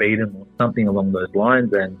and they beat him or something along those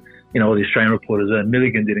lines. And, you know, all the Australian reporters, and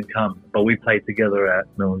Milligan didn't come, but we played together at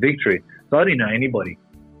Melbourne Victory. So I didn't know anybody,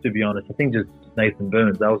 to be honest. I think just Nathan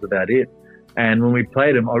Burns, that was about it. And when we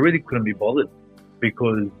played him, I really couldn't be bothered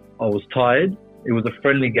because I was tired. It was a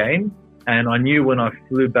friendly game. And I knew when I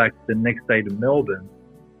flew back the next day to Melbourne,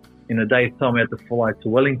 in a day's time, we had to fly to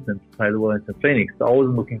Wellington to play the Wellington Phoenix. So I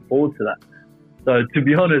wasn't looking forward to that. So to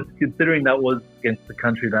be honest, considering that was against the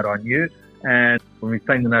country that I knew, and when we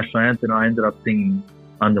sang the national anthem, I ended up singing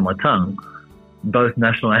under my tongue both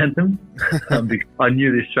national anthems. Because I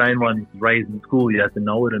knew the Australian one, raised in school, you had to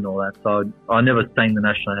know it and all that. So I never sang the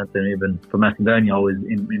national anthem even for Macedonia. I was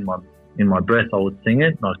in my breath, I would sing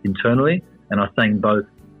it, like internally, and I sang both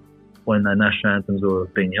when the national anthems were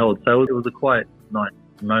being held. So it was a quite nice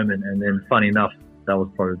moment. And then funny enough, that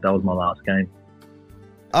was my last game.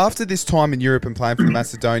 After this time in Europe and playing for the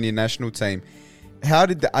Macedonian national team, how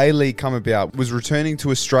did the A-League come about? Was returning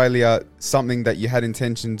to Australia something that you had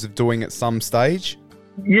intentions of doing at some stage?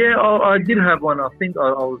 Yeah, I did have one. I think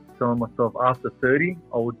I was telling myself after 30,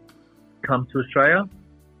 I would come to Australia.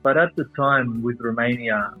 But at the time with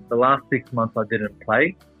Romania, the last 6 months I didn't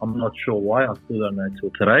play. I'm not sure why. I still don't know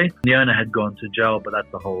till today. The owner had gone to jail, but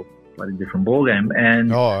that's a whole bloody different ballgame.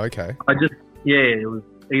 And oh, okay. It was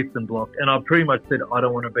Eastern Bloc. And I pretty much said, I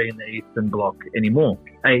don't want to be in the Eastern Bloc anymore.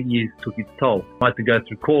 8 years took its toll. I had to go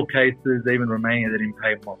through court cases. Even Romania, they didn't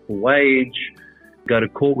pay my full wage. Go to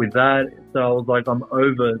court with that. So I was like, I'm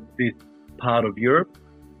over this part of Europe.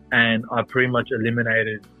 And I pretty much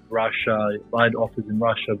eliminated Russia. I had offers in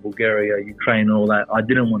Russia, Bulgaria, Ukraine, and all that. I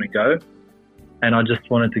didn't want to go. And I just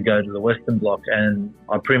wanted to go to the Western Bloc. And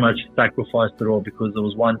I pretty much sacrificed it all because there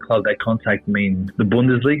was one club that contacted me in the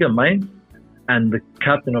Bundesliga, Mainz. And the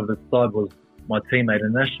captain of the side was my teammate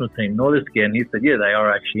in the national team, Nordiski, and he said, yeah, they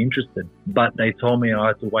are actually interested. But they told me I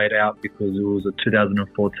had to wait out because it was a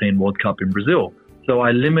 2014 World Cup in Brazil. So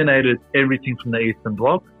I eliminated everything from the Eastern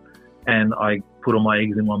Bloc and I put all my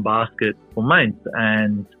eggs in one basket for Mainz.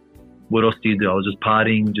 And what else do you do? I was just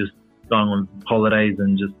partying, just going on holidays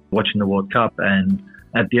and just watching the World Cup. And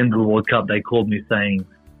at the end of the World Cup, they called me saying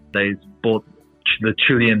they bought the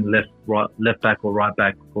Chilean left back or right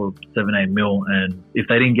back for 7-8 mil, and if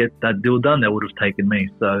they didn't get that deal done, they would have taken me.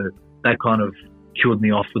 So that kind of killed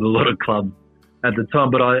me off with a lot of clubs at the time.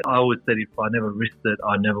 But I always said if I never risked it,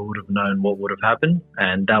 I never would have known what would have happened.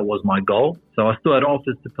 And that was my goal. So I still had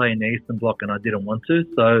offers to play in the Eastern Bloc and I didn't want to.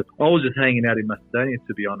 So I was just hanging out in Macedonia,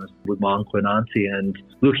 to be honest, with my uncle and auntie and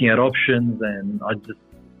looking at options. And I just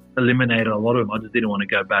eliminated a lot of them. I just didn't want to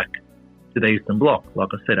go back to the Eastern Bloc. Like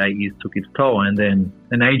I said, 8 years took its toll. And then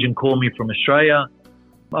an agent called me from Australia.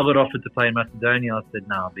 I got offered to play in Macedonia. I said,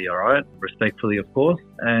 I'll be all right. Respectfully, of course.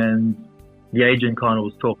 And the agent kind of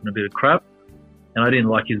was talking a bit of crap. And I didn't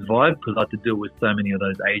like his vibe because I had to deal with so many of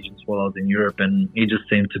those agents while I was in Europe, and he just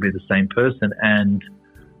seemed to be the same person. And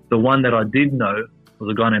the one that I did know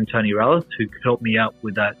was a guy named Tony Rallis, who helped me out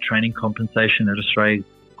with that training compensation that Australia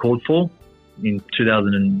called for in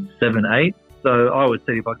 2007-8. So I always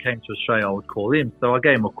said if I came to Australia, I would call him. So I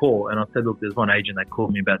gave him a call and I said, look, there's one agent that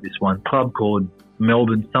called me about this one club called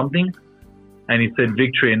Melbourne something. And he said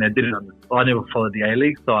Victory, and I never followed the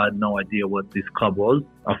A-League, so I had no idea what this club was.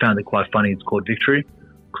 I found it quite funny it's called Victory,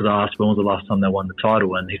 because I asked when was the last time they won the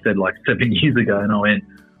title, and he said like 7 years ago, and I went,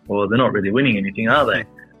 well, they're not really winning anything, are they?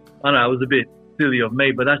 I know, it was a bit silly of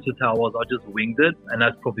me, but that's just how it was. I just winged it, and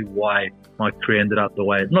that's probably why my career ended up the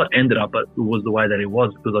way, not ended up, but it was the way that it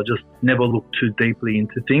was, because I just never looked too deeply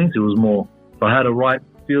into things. It was more, if I had a right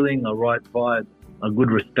feeling, a right vibe, a good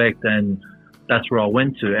respect, and that's where I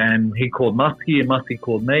went to. And he called Muskie, and Muskie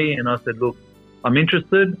called me, and I said, look, I'm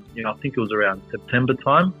interested. I think it was around September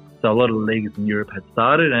time. So a lot of the leagues in Europe had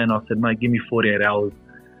started, and I said, mate, give me 48 hours.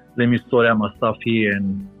 Let me sort out my stuff here,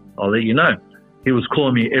 and I'll let you know. He was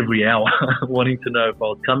calling me every hour wanting to know if I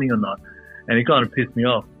was coming or not. And it kind of pissed me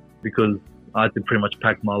off because I had to pretty much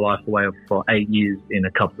pack my life away for 8 years in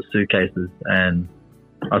a couple of suitcases. And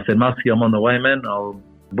I said, Muskie, I'm on the way, man. I'll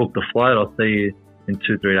book the flight. I'll see you in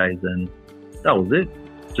 2-3 days. And that was it.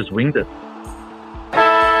 Just winged it.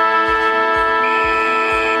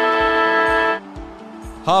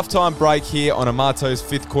 Halftime break here on Amato's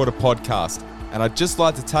Fifth Quarter podcast. And I'd just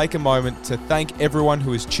like to take a moment to thank everyone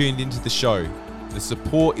who has tuned into the show. The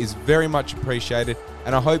support is very much appreciated,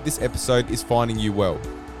 and I hope this episode is finding you well.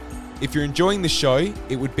 If you're enjoying the show,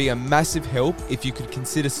 it would be a massive help if you could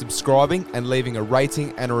consider subscribing and leaving a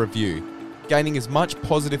rating and a review. Gaining as much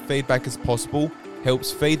positive feedback as possible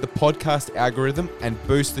helps feed the podcast algorithm and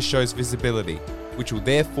boost the show's visibility, which will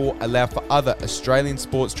therefore allow for other Australian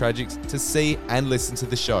sports tragics to see and listen to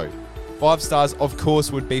the show. 5 stars, of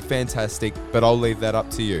course, would be fantastic, but I'll leave that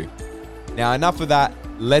up to you. Now, enough of that.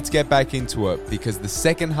 Let's get back into it, because the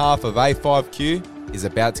second half of A5Q is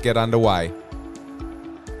about to get underway.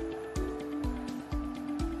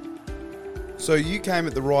 So you came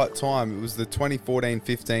at the right time. It was the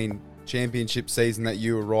 2014-15 championship season that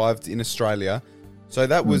you arrived in Australia. So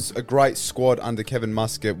that was a great squad under Kevin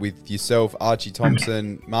Muscat with yourself, Archie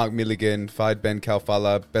Thompson, Mark Milligan, Fade Ben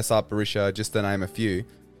Kalfala, Besart Berisha, just to name a few.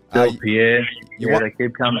 Del Pierre, they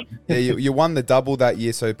keep coming. You won the double that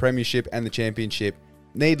year, so Premiership and the Championship.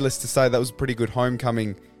 Needless to say, that was a pretty good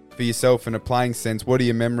homecoming for yourself in a playing sense. What are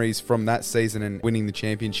your memories from that season and winning the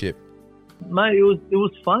Championship? Mate, it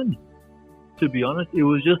was fun, to be honest. It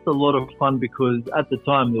was just a lot of fun because at the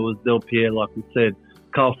time there was Del Pierre, like we said,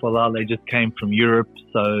 Carl Falale just came from Europe,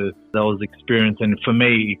 so that was experience. And for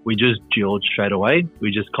me, we just gelled straight away.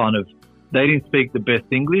 We just they didn't speak the best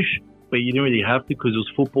English, but you didn't really have to because it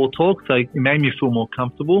was football talk, so it made me feel more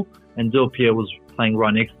comfortable. And Del Pierre was playing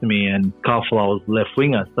right next to me, and Carl Falale was left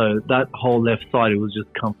winger, so that whole left side, it was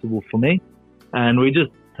just comfortable for me. And we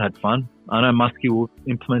just had fun. I know Muskie will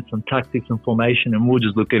implement some tactics and formation, and we'll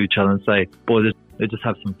just look at each other and say, boy, let's just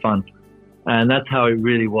have some fun. And that's how it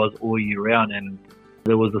really was all year round. And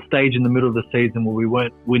there was a stage in the middle of the season where we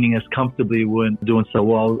weren't winning as comfortably, we weren't doing so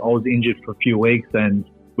well. I was injured for a few weeks, and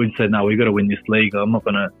we said, no, we've got to win this league. I'm not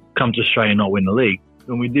going to come to Australia and not win the league.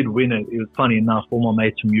 When we did win it, it was funny enough, all my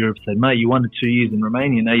mates from Europe said, mate, you won it 2 years in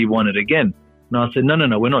Romania, now you won it again. And I said, no,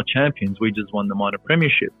 we're not champions, we just won the minor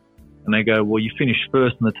premiership. And they go, well, you finished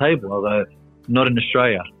first on the table. Although not in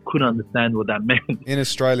Australia. Couldn't understand what that meant. In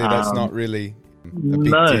Australia, that's not really a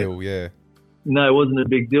big deal, yeah. No, it wasn't a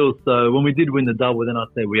big deal. So when we did win the double, then I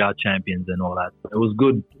said we are champions and all that. It was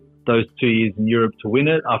good those 2 years in Europe to win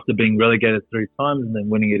it after being relegated 3 times and then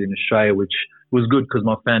winning it in Australia, which was good because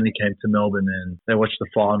my family came to Melbourne and they watched the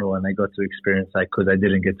final and they got to experience that because they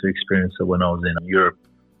didn't get to experience it when I was in Europe,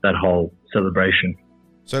 that whole celebration.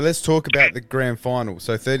 So let's talk about the grand final.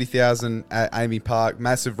 So 30,000 at Amy Park,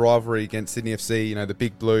 massive rivalry against Sydney FC, the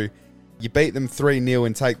Big Blue. You beat them 3-0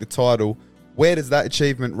 and take the title. Where does that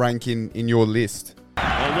achievement rank in your list?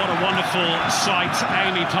 Well, what a wonderful sight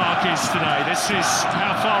Amy Park is today. This is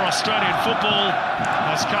how far Australian football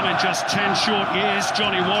has come in just 10 short years.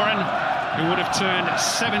 Johnny Warren who would have turned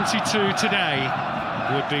 72 today,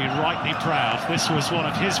 would be rightly proud. This was one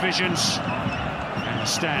of his visions. And the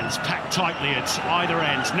stands packed tightly at either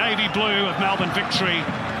end. Navy blue of Melbourne Victory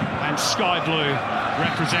and sky blue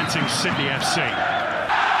representing Sydney FC.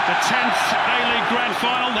 The 10th A-League Grand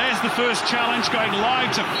Final. There's the first challenge going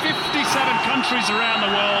live to 57 countries around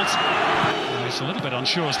the world. He's a little bit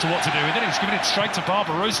unsure as to what to do with it. He's giving it straight to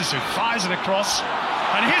Barbarouses, who fires it across.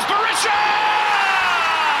 And here's Berisha!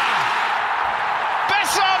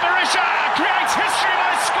 Besar Berisha creates history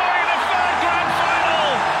by scoring the third Grand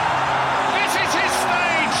Final. This is his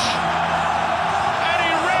stage. And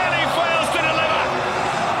he really fails to deliver.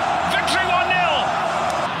 Victory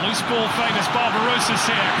 1-0. Loose ball favours Barbarouses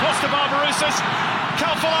here. Costa Barbarouses.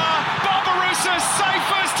 Kalfala. Barbarouses. Save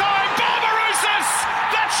first time. Barbarouses!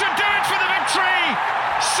 That should do it for the victory.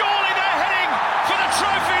 Surely they're heading for the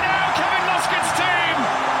trophy now, Kevin Muscat's team.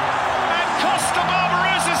 And Costa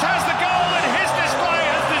Barbarouses has the goal and his display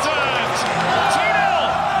has deserved. 2-0.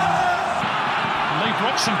 Lee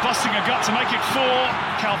Broxham busting a gut to make it 4.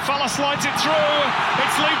 Kalfala slides it through.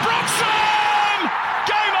 It's Lee Broxham!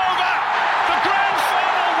 Game over! The Grand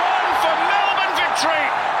Final won for Melbourne Victory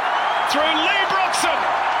through Lee Broxham.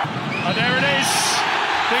 And there it is.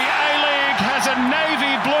 The A-League has a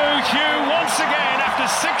navy blue hue once again after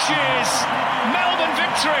 6 years. Melbourne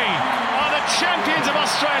Victory are the champions of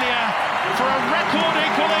Australia for a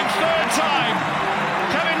record-equalling third time.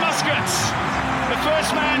 Kevin Muscat, the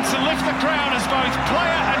first man to lift the crown as both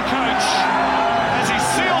player and coach, as he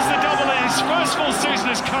seals the double in his first full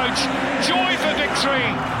season as coach. Joy for Victory,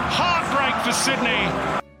 heartbreak for Sydney.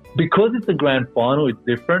 Because it's a grand final, it's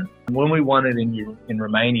different. When we won it in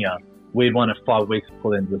Romania, we won it 5 weeks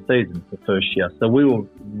before the end of the season, the first year. So we were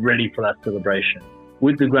ready for that celebration.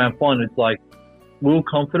 With the grand final, it's like, we were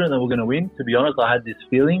confident that we're going to win. To be honest, I had this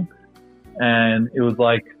feeling. And it was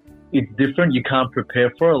like, it's different. You can't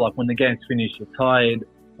prepare for it. Like when the game's finished, you're tired.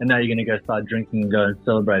 And now you're going to go start drinking and go and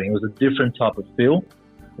celebrating. It was a different type of feel.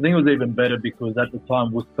 I think it was even better because at the time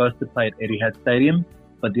we were supposed to play at Etihad Stadium,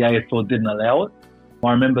 but the AFL didn't allow it.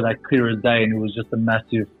 I remember that clear as day, and it was just a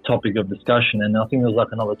massive topic of discussion. And I think there was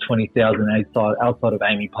like another 20,000 outside of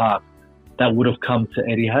Amy Park that would have come to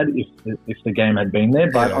Etihad if the game had been there.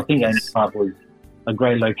 But I think Amy Park was a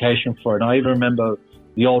great location for it. And I even remember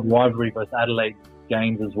the old rivalry versus Adelaide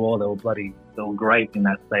games as well. They were great in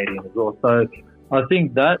that stadium as well. So I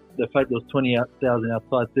think that the fact there was 20,000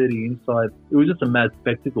 outside, 30 inside, it was just a mad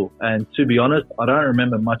spectacle. And to be honest, I don't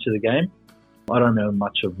remember much of the game. I don't remember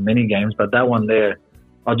much of many games, but that one there,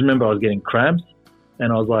 I just remember I was getting cramps,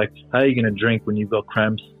 and I was like, how are you going to drink when you've got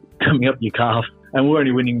cramps coming up your calf? And we're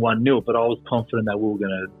only winning 1-0, but I was confident that we were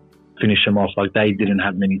going to finish them off. Like, they didn't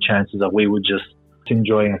have many chances. Like, we were just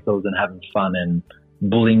enjoying ourselves and having fun and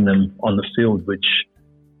bullying them on the field, which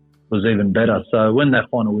was even better. So when that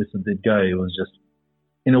final whistle did go, it was just,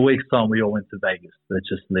 in a week's time, we all went to Vegas. Let's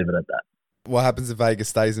just leave it at that. What happens if Vegas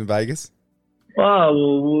stays in Vegas?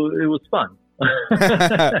 Oh, well, it was fun.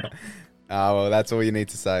 Well, that's all you need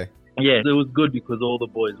to say. Yeah, it was good because all the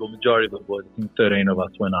boys, well, majority of the boys, I think 13 of us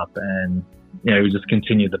went up, and we just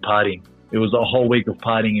continued the partying. It was a whole week of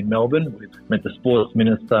partying in Melbourne. We met the sports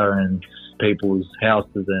minister and people's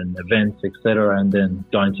houses and events, etc., and then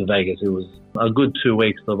going to Vegas. It was a good 2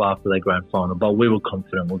 weeks of after the grand final, but we were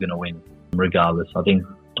confident we're going to win regardless. I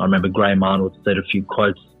remember Graham Arnold said a few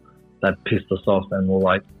quotes that pissed us off, and we're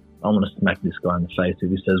like, I'm going to smack this guy in the face if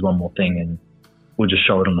he says one more thing, and we'll just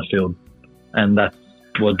show it on the field. And that's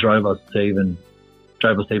what drove us even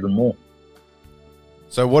more.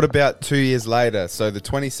 So what about 2 years later? So the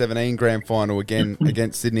 2017 grand final again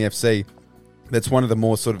against Sydney FC. That's one of the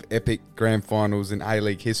more sort of epic grand finals in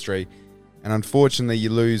A-League history. And unfortunately, you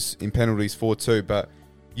lose in penalties 4-2. But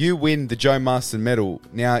you win the Joe Marston medal.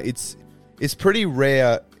 Now, it's pretty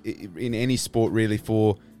rare in any sport, really,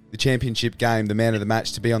 for the championship game, the man of the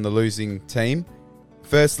match, to be on the losing team.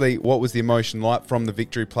 Firstly, what was the emotion like from the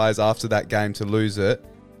Victory players after that game to lose it?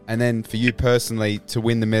 And then for you personally to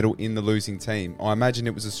win the medal in the losing team? I imagine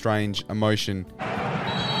it was a strange emotion.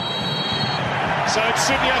 So it's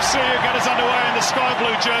Sydney FC who get us underway in the sky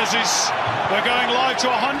blue jerseys. We're going live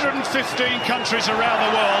to 115 countries around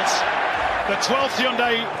the world. The 12th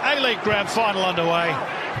Hyundai A-League Grand Final underway.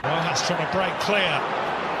 Rojas trying to break clear.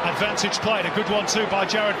 Advantage played, a good one too by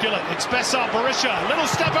Jared Gillett. It's Besar Berisha, little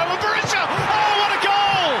step over Berisha. Oh, what a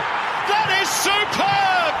goal! That is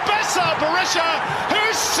superb! Besar Berisha, who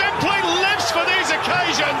simply lives for these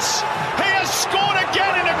occasions. He has scored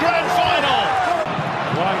again in a grand final.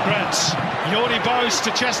 Ryan Grant, Jordi Bose to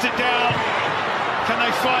chest it down. Can they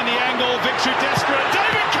find the angle? Victory desperate.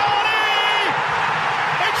 David Carney!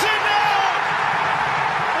 It's in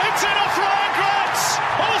now! It's in off right.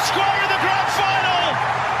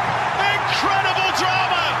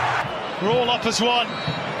 up as one.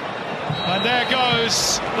 And there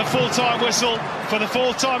goes the full-time whistle for the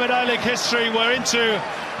fourth time in A-League history. We're into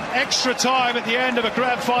extra time at the end of a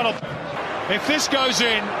grand final. If this goes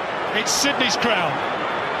in, it's Sydney's crown.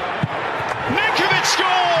 Ninkovic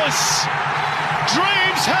scores!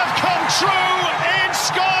 Dreams have come true in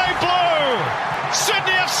sky blue.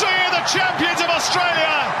 Sydney FC are the champions of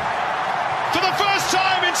Australia for the first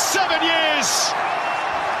time in 7 years.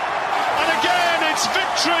 And again, it's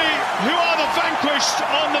Victory who are the vanquished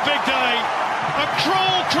on the big day. A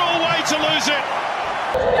cruel, cruel way to lose it.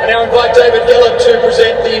 I now invite David Gillett to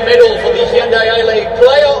present the medal for the Hyundai A-League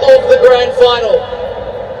Player of the Grand Final,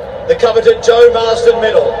 the coveted Joe Marsden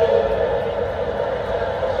Medal.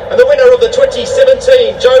 And the winner of the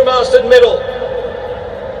 2017 Joe Marsden Medal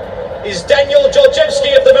is Daniel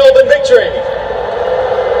Georgievski of the Melbourne Victory.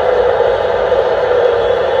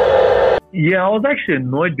 Yeah, I was actually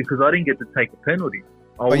annoyed because I didn't get to take a penalty.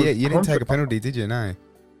 You didn't take a penalty, did you? No.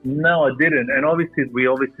 No, I didn't. And we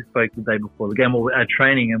obviously spoke the day before the game at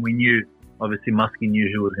training, and we knew, obviously Muskie knew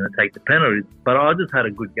who was going to take the penalties. But I just had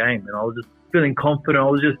a good game, and I was just feeling confident.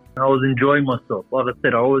 I was enjoying myself. Like I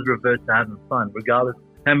said, I always revert to having fun, regardless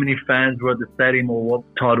how many fans were at the stadium or what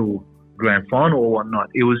title, grand final or whatnot.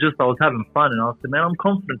 It was just, I was having fun, and I said, man, I'm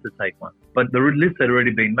confident to take one. But the list had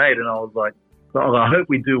already been made, and I was like, I hope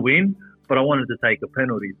we do win, but I wanted to take a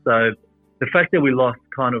penalty. So the fact that we lost,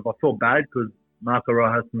 I felt bad because Marco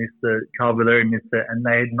Rojas missed it, Calvaleri missed it, and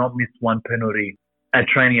they had not missed one penalty at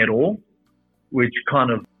training at all, which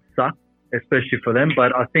kind of sucked, especially for them.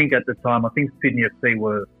 But I think at the time, Sydney FC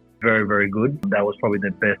were very, very good. That was probably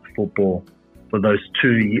the best football for those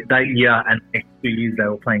 2 years. That year and next 2 years, they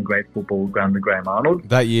were playing great football around the Graham Arnold.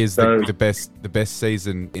 That year's the best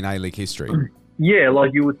season in A-League history. Yeah,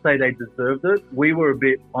 like you would say they deserved it. We were a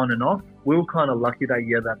bit on and off. We were kind of lucky that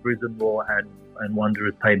year that Brisbane Roar and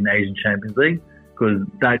Wanderers played in the Asian Champions League, because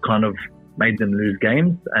that kind of made them lose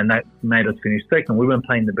games, and that made us finish second. We weren't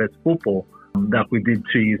playing the best football that we did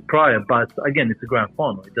 2 years prior, but again, it's a grand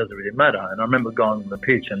final. It doesn't really matter. And I remember going on the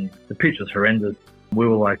pitch, and the pitch was horrendous. We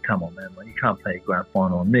were like, come on, man, you can't play a grand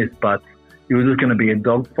final on this. But it was just going to be a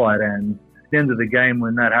dogfight, and at the end of the game,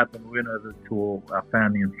 when that happened, we went over to our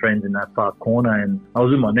family and friends in that far corner, and I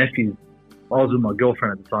was with my nephews. I was with my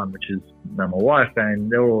girlfriend at the time, which is now my wife,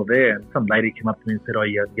 and they were all there, and some lady came up to me and said, oh,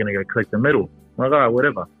 you're going to go collect the medal. I'm like, all right,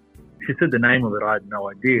 whatever. She said the name of it, I had no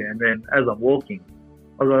idea. And then as I'm walking,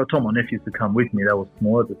 I told my nephews to come with me. They were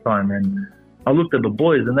small at the time. And I looked at the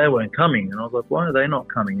boys and they weren't coming. And I was like, why are they not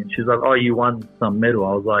coming? And she's like, oh, you won some medal.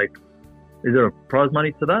 I was like, is there a prize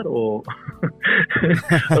money to that? Or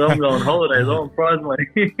I'm going on holidays, I want prize money.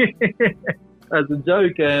 As a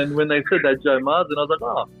joke. And when they said that Joe Marsden, I was like,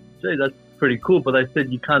 oh, gee, that's pretty cool. But they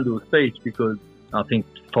said you can't do a speech because I think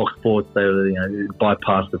Fox Sports, they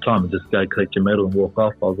bypassed the time and just go collect your medal and walk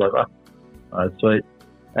off. I was like, oh, sweet.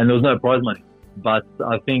 And there was no prize money. But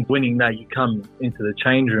I think winning that, you come into the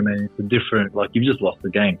change room and it's a different, you've just lost the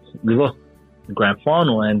game. We lost the grand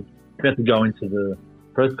final, and we had to go into the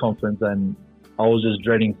press conference, and I was just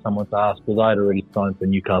dreading someone to ask, because I had already signed for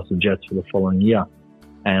Newcastle Jets for the following year.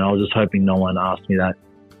 And I was just hoping no one asked me that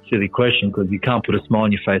silly question, because you can't put a smile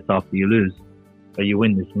on your face after you lose, but you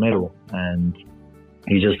win this medal. And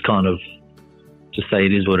you just kind of just say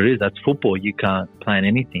it is what it is. That's football. You can't plan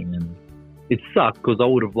anything. And it sucked because I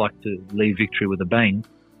would have liked to leave Victory with a bang,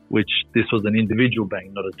 which this was an individual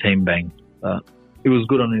bang, not a team bang. It was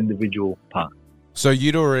good on an individual part. So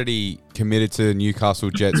you'd already committed to Newcastle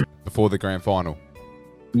Jets before the grand final?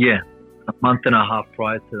 Yeah, a month and a half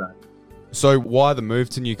prior to that. So why the move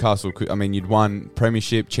to Newcastle? I mean, you'd won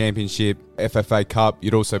Premiership, Championship, FFA Cup.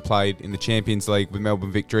 You'd also played in the Champions League with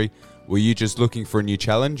Melbourne Victory. Were you just looking for a new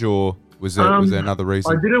challenge, or was there another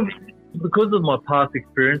reason? I didn't, because of my past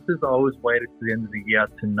experiences. I always waited to the end of the year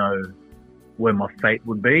to know where my fate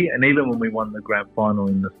would be. And even when we won the grand final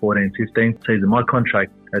in the 14-15 season, my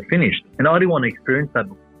contract had finished, and I didn't want to experience that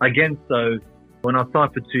again. So when I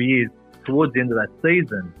signed for 2 years, towards the end of that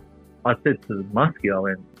season, I said to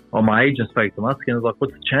Muskie, my agent spoke to Muskie and I was like,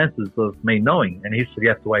 what's the chances of me knowing? And he said, you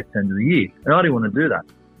have to wait to the end of the year. And I didn't want to do that.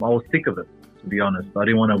 I was sick of it, to be honest. I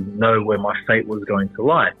didn't want to know where my fate was going to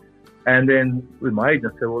lie. And then with my agent,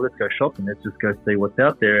 I said, well, let's go shopping. Let's just go see what's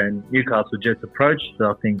out there. And Newcastle Jets approached.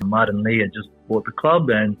 So I think Martin Lee had just bought the club,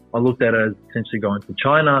 and I looked at it as potentially going to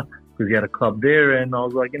China because he had a club there. And I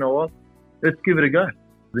was like, you know what? Let's give it a go. It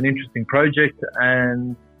was an interesting project,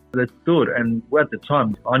 and let's do it. And at the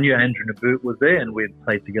time, I knew Andrew Naboot was there, and we had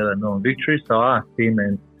played together at Melbourne Victory. So I asked him,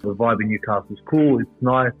 and the vibe in Newcastle's cool. It's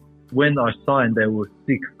nice. When I signed, they were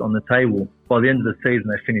sixth on the table. By the end of the season,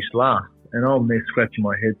 they finished last. And I'm there scratching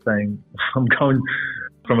my head saying, I'm going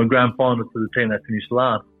from a grand final to the team that finished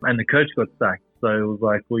last, and the coach got sacked. So it was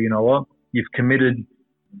like, well, you know what? You've committed.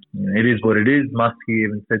 It is what it is. Muskie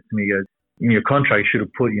even said to me, he goes, in your contract, you should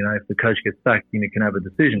have put, if the coach gets sacked, you can have a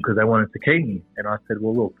decision, because they wanted to keep me. And I said,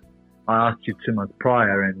 well, look, I asked you 2 months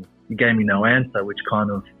prior and you gave me no answer, which kind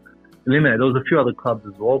of eliminated. There was a few other clubs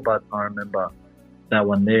as well, but I remember that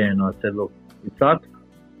one there, and I said, look, it sucks,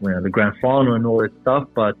 the grand final and all that stuff,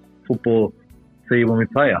 but football, see you when we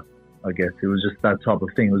play you, I guess. It was just that type of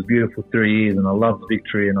thing. It was beautiful 3 years, and I loved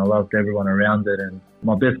Victory, and I loved everyone around it, and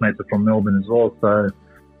my best mates are from Melbourne as well, so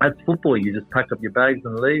that's football. You just pack up your bags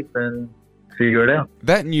and leave and figure it out.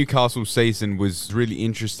 That Newcastle season was really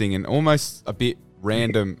interesting and almost a bit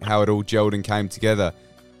random how it all gelled and came together.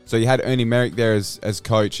 So you had Ernie Merrick there as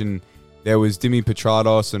coach, and there was Dimi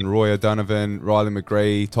Petrados and Roy O'Donovan, Riley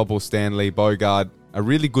McGree, Topple Stanley, Bogard. A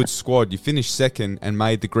really good squad. You finished second and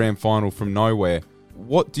made the grand final from nowhere.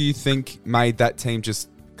 What do you think made that team just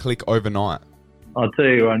click overnight? I'll tell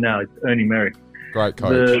you right now, it's Ernie Merrick. Great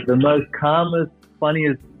coach. The most calmest,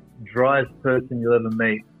 funniest, driest person you'll ever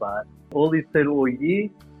meet. But all he said all year,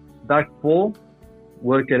 back four,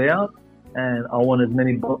 work it out, and I want as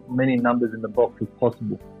many numbers in the box as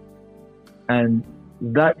possible. And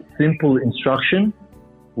that simple instruction,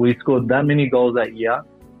 we scored that many goals that year.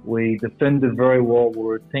 We defended very well. We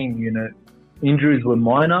were a team unit. Injuries were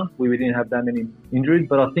minor. We didn't have that many injuries,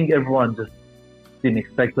 but I think everyone just didn't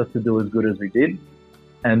expect us to do as good as we did.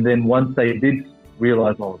 And then once they did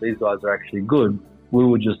realize, oh, these guys are actually good, we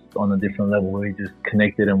were just on a different level. We just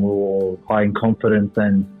connected and we were all high in confidence,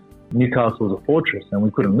 and Newcastle was a fortress and we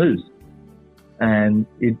couldn't lose. And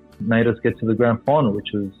it made us get to the grand final, which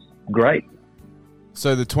was great.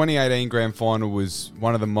 So the 2018 grand final was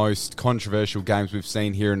one of the most controversial games we've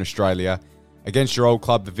seen here in Australia. Against your old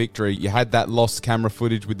club, the Victory, you had that lost camera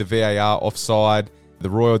footage with the VAR offside, the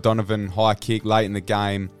Roy O'Donovan high kick late in the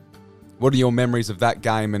game. What are your memories of that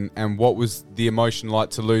game, and what was the emotion like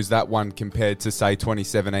to lose that one compared to, say,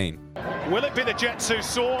 2017? Will it be the Jets who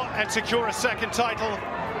soar and secure a second title,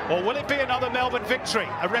 or will it be another Melbourne Victory,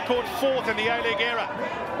 a record fourth in the A-League era?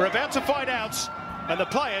 We're about to find out, and the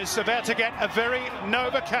players about to get a very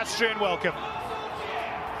Novocastrian welcome.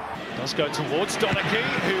 Does go towards Donachie,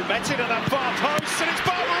 who met it at that far post, and it's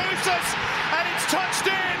Barbarouses, and it's touched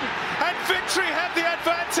in, and Victory have the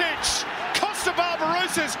advantage. Costa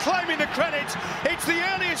Barbarouses claiming the credit. It's the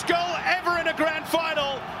earliest goal ever in a grand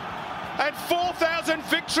final, and 4,000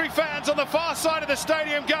 Victory fans on the far side of the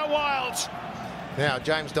stadium go wild. Now,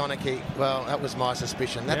 James Donachie, well, that was my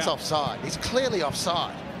suspicion. That's offside. He's clearly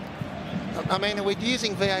offside. I mean, are we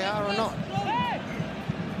using VAR or not?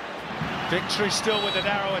 Victory still with a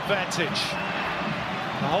narrow advantage.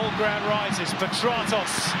 The whole ground rises.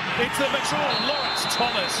 Petratos into the mix. Oh, Lawrence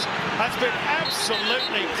Thomas has been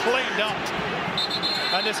absolutely cleaned up.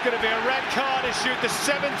 And there's going to be a red card issued, the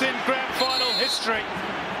 7th in grand final history,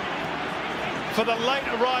 for the late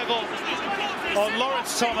arrival on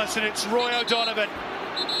Lawrence Thomas, and it's Roy O'Donovan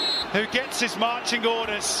who gets his marching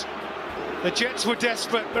orders. The Jets were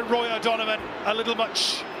desperate, but Roy O'Donovan a little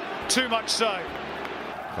much, too much so.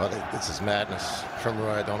 I think this is madness from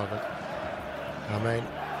Roy O'Donovan. I mean,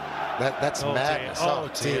 that's madness.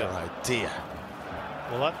 Dear. Oh dear.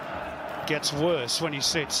 Well, that gets worse when you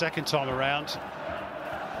see it second time around.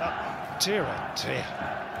 Oh dear.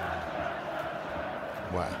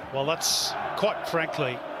 Wow. Well, that's quite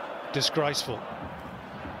frankly disgraceful.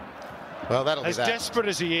 Well, that'll as be that. Desperate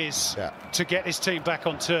as he is to get his team back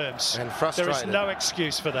on terms, and frustrated. There is no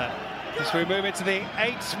excuse for that. As we move into the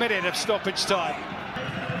 8th minute of stoppage time.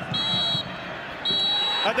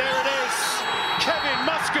 And there it is. Kevin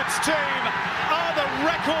Muscat's team are the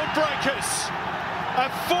record breakers. A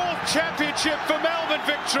 4th championship for Melbourne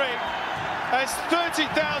Victory, as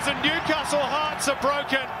 30,000 Newcastle hearts are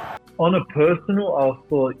broken. On a personal, I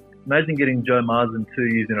thought, imagine getting Joe Marsden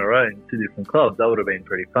 2 years in a row in 2 different clubs. That would have been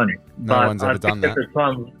pretty funny. No one's ever done that. At the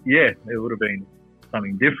time, it would have been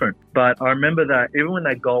something different. But I remember that even when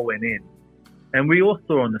that goal went in, and we all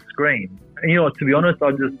saw on the screen, and, to be honest,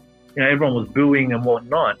 everyone was booing and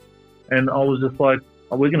whatnot. And I was just like,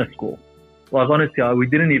 we're going to score. Like, honestly, we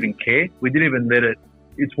didn't even care. We didn't even let it.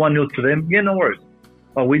 It's 1-0 to them. Yeah, no worries.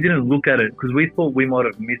 We didn't look at it because we thought we might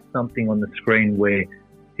have missed something on the screen where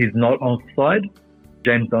he's not offside.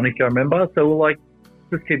 James Donachie, I remember. So we're like,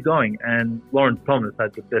 just keep going. And Lawrence Thomas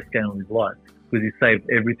had the best game of his life because he saved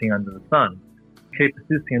everything under the sun. Keep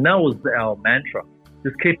persisting. And that was our mantra.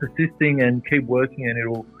 Just keep persisting and keep working,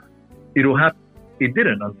 and it'll happen. It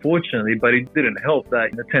didn't, unfortunately, but it didn't help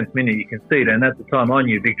that in the 10th minute you can see it. And at the time, I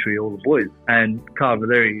knew Victory, all the boys. And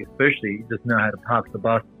Carvalleri especially, he just knew how to park the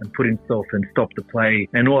bus and put himself and stop the play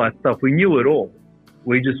and all that stuff. We knew it all.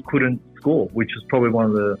 we just couldn't score, which was probably one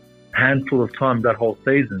of the handful of times that whole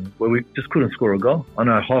season where we just couldn't score a goal. I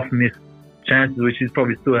know half missed chances, which he's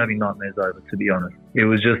probably still having nightmares over, to be honest. It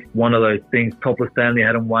was just one of those things. Topless Stanley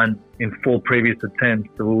hadn't won in 4 previous attempts,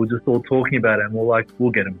 so we were just all talking about it, and we're like,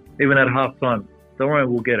 we'll get him. Even at half-time, don't worry,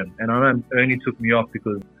 we'll get him. And I know Ernie took me off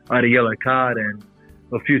because I had a yellow card and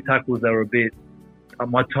a few tackles that were a bit...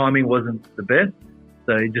 my timing wasn't the best,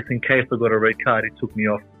 so just in case I got a red card, it took me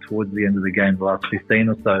off towards the end of the game, the last 15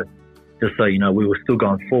 or so, just so, you know, we were still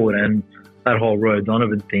going forward. And that whole Roy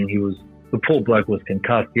Donovan thing, the poor bloke was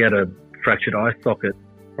concussed. He had a fractured eye socket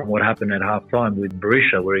from what happened at half-time with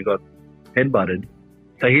Berisha, where he got headbutted.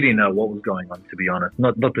 So he didn't know what was going on, to be honest.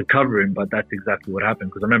 Not to cover him, but that's exactly what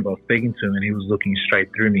happened. Because I remember I was speaking to him and he was looking straight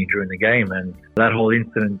through me during the game. And that whole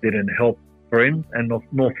incident didn't help for him and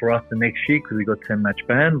nor for us the next year because we got 10-match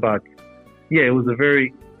ban. But yeah, it was a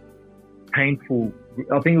very painful...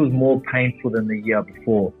 I think it was more painful than the year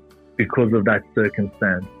before because of that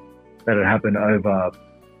circumstance that had happened over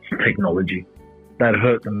technology. That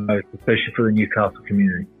hurt the most, especially for the Newcastle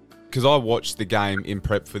community. Because I watched the game in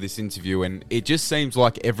prep for this interview, and it just seems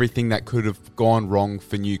like everything that could have gone wrong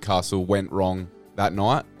for Newcastle went wrong that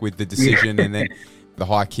night with the decision and then the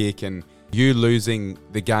high kick and you losing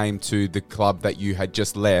the game to the club that you had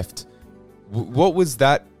just left. What was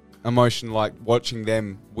that emotion like, watching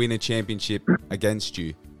them win a championship against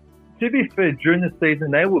you? To be fair, during the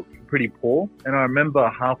season, they were pretty poor. And I remember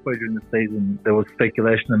halfway during the season, there was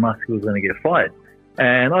speculation that Muskie was going to get fired.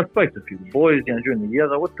 And I spoke to a few boys, during the year,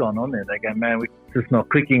 like, what's going on there? They go, man, we're just not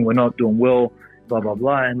clicking, we're not doing well, blah, blah,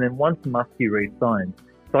 blah. And then once Muskie re-signed,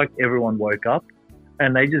 it's like everyone woke up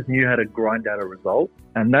and they just knew how to grind out a result.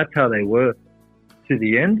 And that's how they were to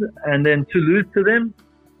the end. And then to lose to them,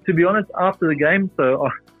 to be honest, after the game, so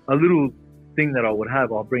a little thing that I would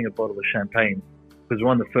have, I'll bring a bottle of champagne. Because we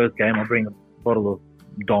won the first game, I'll bring a bottle of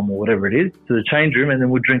Dom or whatever it is to the change room, and then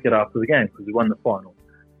we'll drink it after the game because we won the final.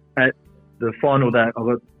 At the final that I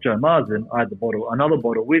got Joe Marsden, I had another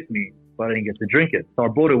bottle with me, but I didn't get to drink it. So I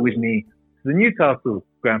brought it with me to the Newcastle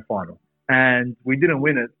grand final. And we didn't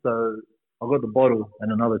win it, so I got the bottle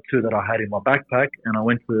and another 2 that I had in my backpack, and I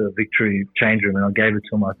went to the victory change room and I gave it to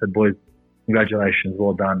them. I said, boys, congratulations,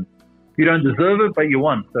 well done. You don't deserve it, but you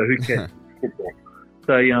won, so who cares? Football.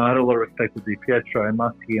 So, I had a lot of respect for Di Pietro and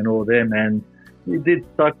Muskie and all of them, and it did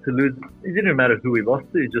suck to lose. It didn't matter who we lost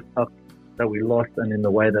to, it just sucked that we lost and in the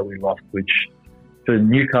way that we lost, which for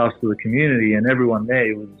Newcastle, the community and everyone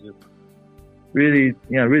there, it was just really,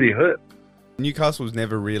 really hurt. Newcastle's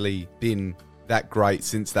never really been that great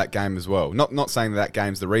since that game as well. Not saying that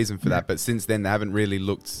game's the reason for that, but since then they haven't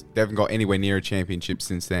got anywhere near a championship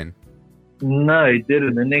since then. No, it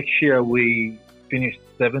didn't. The next year we finished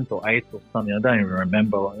 7th or 8th or something. I don't even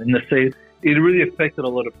remember. In the season, it really affected a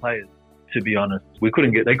lot of players, to be honest. They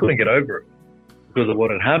couldn't get over it because of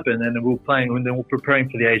what had happened. And then we were preparing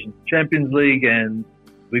for the Asian Champions League, and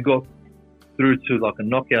we got through to like a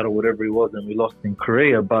knockout or whatever it was, and we lost in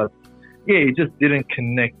Korea. But yeah, it just didn't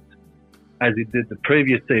connect as it did the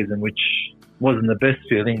previous season, which wasn't the best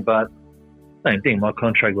feeling. But same thing, my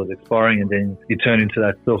contract was expiring, and then you turn into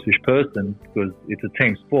that selfish person because it's a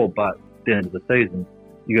team sport. But at the end of the season,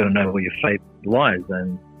 you got to know where your fate lies,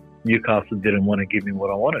 and Newcastle didn't want to give me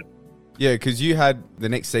what I wanted. Yeah, because you had the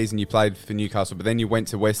next season you played for Newcastle, but then you went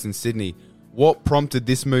to Western Sydney. What prompted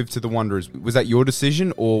this move to the Wanderers? Was that your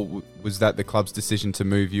decision, or was that the club's decision to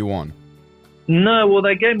move you on? No, well,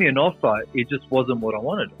 they gave me an offer. It just wasn't what I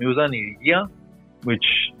wanted. It was only a year, which,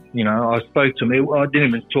 I spoke to me. I didn't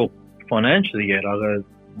even talk financially yet. I go,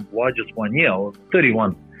 why just 1 year? I was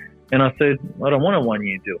 31. And I said, I don't want a 1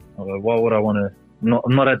 year deal. I go, why would I want to?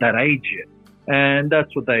 I'm not at that age yet. And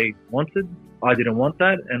that's what they wanted. I didn't want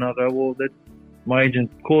that. And I go, well, my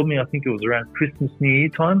agent called me, I think it was around Christmas, New Year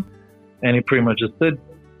time. And he pretty much just said,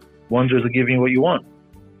 Wanderers are giving you what you want.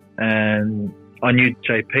 And I knew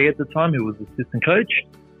JP at the time, who was the assistant coach,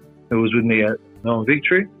 who was with me at Melbourne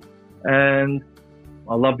Victory. And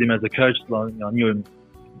I loved him as a coach. I knew him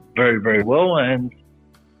very, very well. And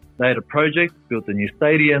they had a project, built a new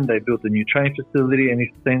stadium, they built a new training facility. And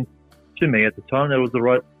he said to me at the time that it was the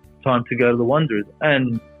right time to go to the Wanderers.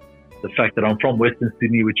 And the fact that I'm from Western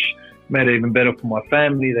Sydney, which made it even better for my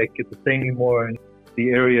family. They get to see me more in the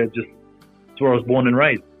area, just where I was born and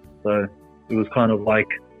raised. So it was kind of like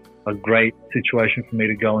a great situation for me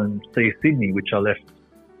to go and see Sydney, which I left,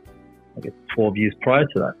 12 years prior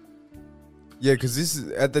to that. Yeah, because this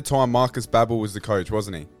is at the time Marcus Babbel was the coach,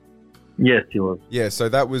 wasn't he? Yes, he was. Yeah, so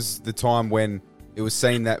that was the time when it was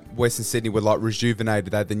seen that Western Sydney were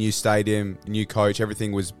rejuvenated. They had the new stadium, new coach,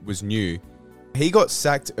 everything was new. He got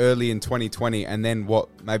sacked early in 2020, and then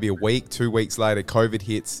maybe a week, 2 weeks later, COVID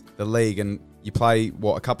hits the league, and you play,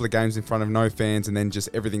 a couple of games in front of no fans, and then just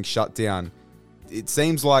everything shut down. It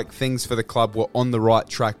seems like things for the club were on the right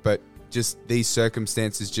track, but just these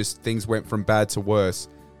circumstances, things went from bad to worse.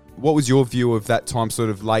 What was your view of that time, sort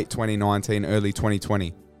of late 2019, early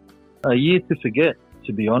 2020? A year to forget,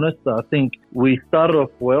 to be honest. I think we started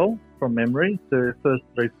off well from memory, the first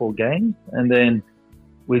 3-4 games, and then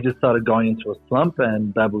we just started going into a slump,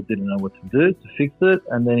 and Babel didn't know what to do to fix it,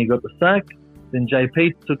 and then he got the sack. Then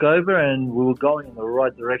JP took over, and we were going in the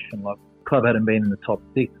right direction. Like, the club hadn't been in the top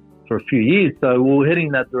 6 for a few years, so we were heading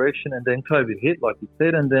in that direction, and then COVID hit, like you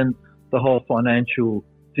said, and then the whole financial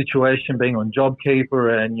situation being on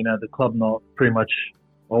JobKeeper, and, the club not pretty much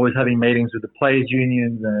always having meetings with the players'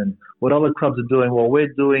 unions, and what other clubs are doing, what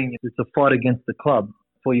we're doing, it's a fight against the club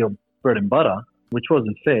for your bread and butter, which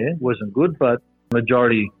wasn't fair, wasn't good, but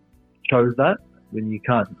majority chose that when you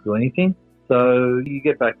can't do anything. So you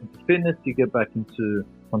get back into fitness, you get back into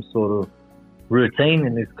some sort of routine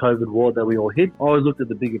in this COVID war that we all hit. I always looked at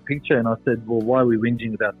the bigger picture, and I said, well, why are we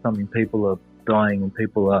whinging about something? People are dying, and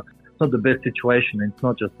it's not the best situation, and it's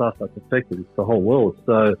not just us that's affected, it's the whole world.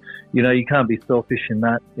 So, you can't be selfish in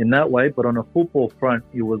that way. But on a football front,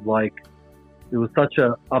 it was such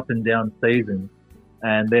a up and down season.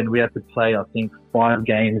 And then we had to play, I think, 5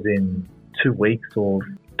 games in 2 weeks or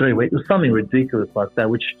 3 weeks. It was something ridiculous like that,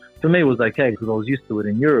 which for me was okay because I was used to it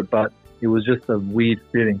in Europe, but it was just a weird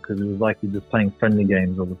feeling because it was like you're just playing friendly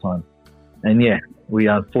games all the time. And yeah, we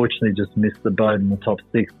unfortunately just missed the boat in the top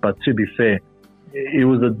 6. But to be fair, it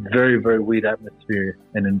was a very, very weird atmosphere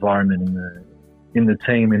and environment in the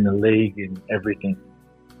team, in the league, in everything.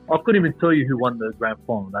 I couldn't even tell you who won the grand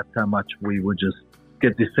final. That's how much we would just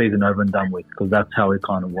get this season over and done with, because that's how it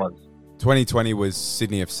kind of was. 2020 was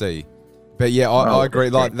Sydney FC. But yeah, I agree.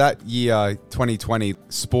 Like that year, 2020,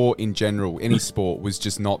 sport in general, any sport was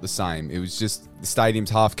just not the same. It was just the stadium's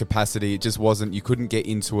half capacity. It just wasn't, you couldn't get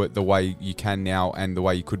into it the way you can now and the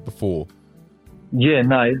way you could before. Yeah,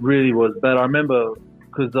 no, it really was bad. I remember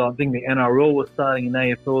because I think the NRL was starting and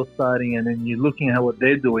AFL was starting, and then you're looking at what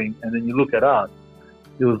they're doing, and then you look at us.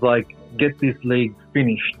 It was like, get this league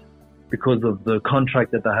finished because of the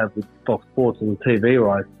contract that they have with Fox Sports or the TV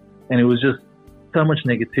rights. And it was just so much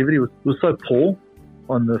negativity. It was so poor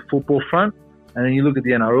on the football front. And then you look at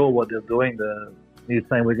the NRL, what they're doing, they're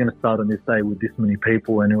saying we're going to start on this day with this many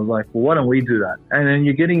people. And it was like, well, why don't we do that? And then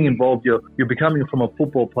you're getting involved. You're becoming from a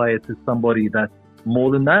football player to somebody that's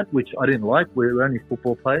more than that, which I didn't like. We're only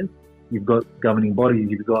football players. You've got governing bodies.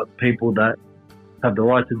 You've got people that have the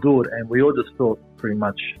right to do it. And we all just thought pretty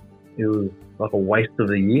much it was like a waste of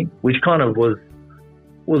the year, which kind of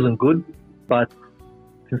wasn't good. But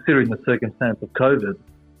considering the circumstance of COVID,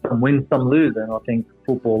 some win, some lose. And I think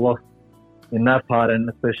football lost in that part, and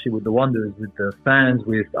especially with the Wanderers, with the fans,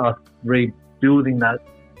 with us rebuilding that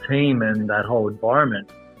team and that whole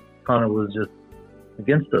environment, kind of was just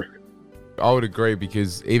against us. I would agree,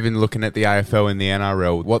 because even looking at the AFL and the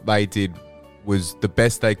NRL, what they did was the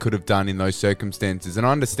best they could have done in those circumstances. And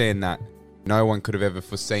I understand that no one could have ever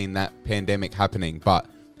foreseen that pandemic happening, but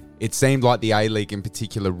it seemed like the A-League in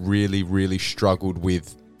particular really, really struggled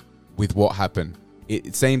with what happened.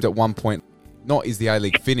 It seemed at one point, not is the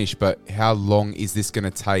A-League finished, but how long is this going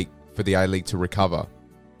to take for the A-League to recover?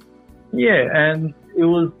 Yeah, and it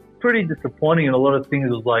was pretty disappointing, and a lot of things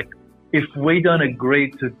was like, if we don't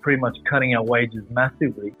agree to pretty much cutting our wages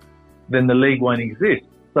massively, then the league won't exist.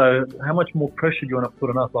 So how much more pressure do you want to put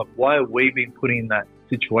on us? Like, why are we being put in that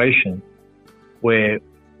situation where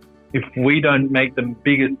if we don't make the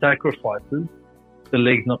biggest sacrifices, the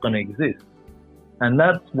league's not going to exist? And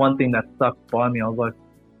that's one thing that stuck by me. I was like,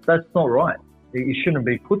 that's not right. It shouldn't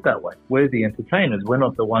be put that way. We're the entertainers. We're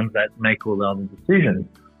not the ones that make all the other decisions.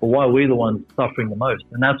 But why are we the ones suffering the most?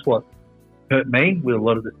 And that's what hurt me with a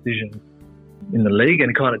lot of decisions in the league,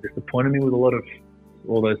 and it kind of disappointed me with a lot of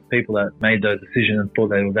all those people that made those decisions and thought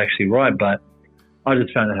that it was actually right. But I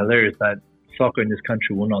just found it hilarious that soccer in this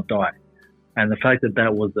country will not die. And the fact that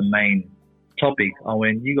that was the main topic, I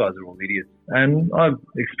went, you guys are all idiots. And I've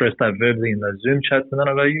expressed that verbally in those Zoom chats, and then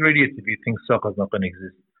I go, you're idiots if you think soccer's not going to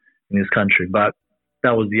exist in this country. But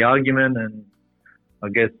that was the argument, and I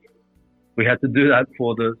guess we had to do that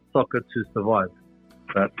for the soccer to survive.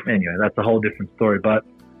 But anyway, that's a whole different story. But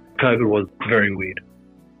COVID was very weird.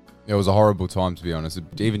 It was a horrible time, to be honest.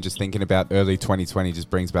 Even just thinking about early 2020 just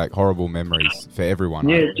brings back horrible memories for everyone.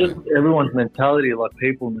 Yeah, just everyone's mentality, like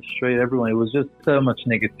people in the street, everyone. It was just so much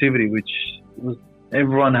negativity, which was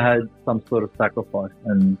everyone had some sort of sacrifice.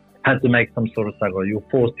 And had to make some sort of cycle. You were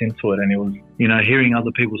forced into it, and it was, hearing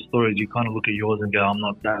other people's stories, you kind of look at yours and go, I'm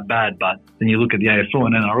not that bad. But then you look at the AFL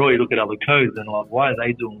and NRL, you look at other codes and like, why are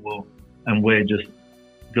they doing well? And we're just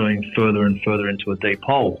going further and further into a deep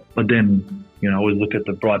hole. But then, always look at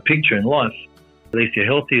the bright picture in life. At least you're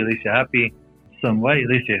healthy, at least you're happy. Some way, at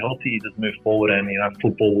least you're healthy, you just move forward and,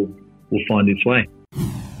 football will find its way.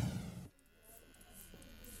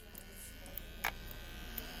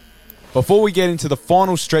 Before we get into the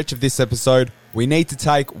final stretch of this episode, we need to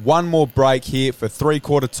take one more break here for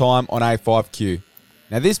 3/4 time on A5Q.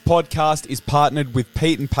 Now, this podcast is partnered with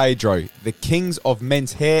Pete and Pedro, the kings of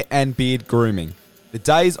men's hair and beard grooming. The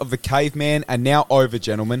days of the caveman are now over,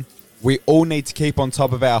 gentlemen. We all need to keep on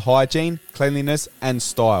top of our hygiene, cleanliness, and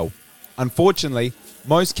style. Unfortunately,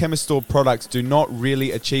 most chemist store products do not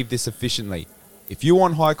really achieve this efficiently. If you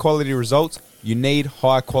want high quality results, you need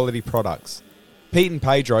high quality products. Pete and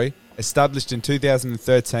Pedro, established in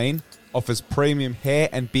 2013, offers premium hair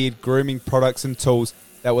and beard grooming products and tools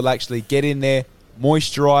that will actually get in there,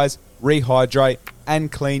 moisturize, rehydrate,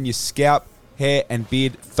 and clean your scalp, hair, and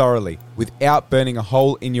beard thoroughly without burning a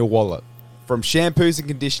hole in your wallet. From shampoos and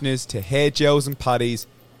conditioners to hair gels and putties,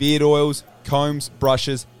 beard oils, combs,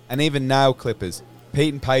 brushes, and even nail clippers,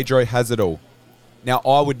 Pete and Pedro has it all. Now,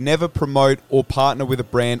 I would never promote or partner with a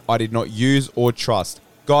brand I did not use or trust.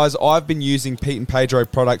 Guys, I've been using Pete and Pedro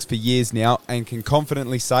products for years now and can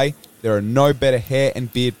confidently say there are no better hair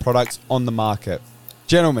and beard products on the market.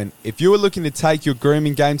 Gentlemen, if you are looking to take your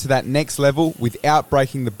grooming game to that next level without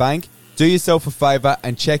breaking the bank, do yourself a favor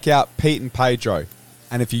and check out Pete and Pedro.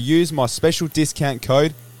 And if you use my special discount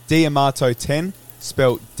code DIAMATO10,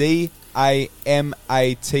 spelled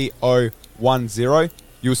DAMATO10,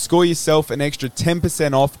 you'll score yourself an extra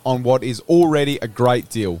 10% off on what is already a great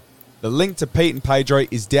deal. The link to Pete and Pedro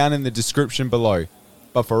is down in the description below.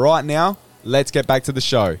 But for right now, let's get back to the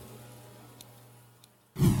show.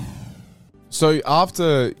 So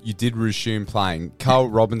after you did resume playing, Carl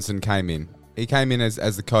Robinson came in. He came in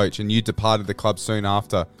as the coach and you departed the club soon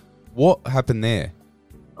after. What happened there?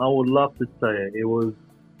 I would love to say it was,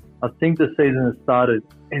 I think the season started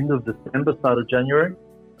end of December, start of January.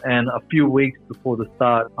 And a few weeks before the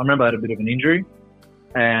start, I remember I had a bit of an injury.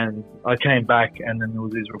 And I came back, and then there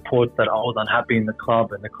was these reports that I was unhappy in the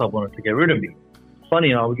club, and the club wanted to get rid of me.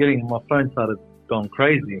 Funny, I was getting, my phone started going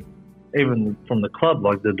crazy, even from the club.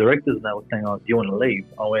 Like the directors and they were saying, "Oh, do you want to leave?"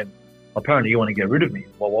 I went, "Apparently, you want to get rid of me."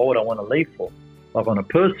 Well, what would I want to leave for? Like on a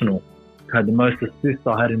personal, I had the most assists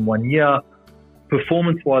I had in 1 year.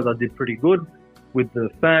 Performance-wise, I did pretty good with the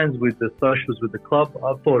fans, with the socials, with the club.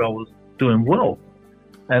 I thought I was doing well,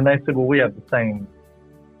 and they said, "Well, we have the same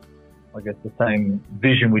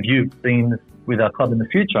vision with you being with our club in the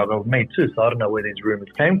future." I go, "Me too." So I don't know where these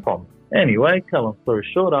rumours came from. Anyway, cut long story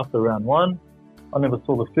short, after round one, I never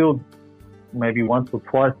saw the field maybe once or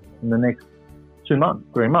twice in the next 2 months,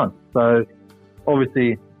 3 months. So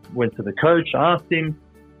obviously went to the coach, asked him.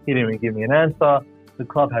 He didn't even give me an answer. The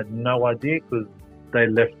club had no idea because they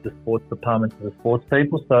left the sports department to the sports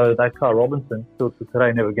people. So that Carl Robinson still to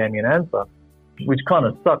today never gave me an answer, which kind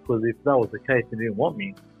of sucked because if that was the case, they didn't want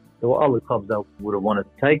me. There were other clubs that would have wanted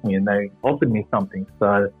to take me and they offered me something.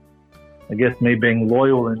 So I guess me being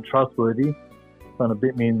loyal and trustworthy kind of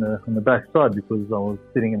bit me in the backside because I was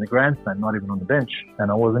sitting in the grandstand, not even on the bench,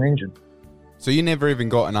 and I wasn't injured. So you never even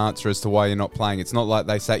got an answer as to why you're not playing. It's not like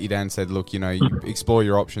they sat you down and said, "Look, you explore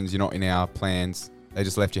your options. You're not in our plans." They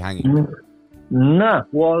just left you hanging. No.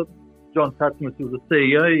 Well, John Tatsmas was the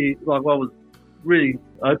CEO. I was really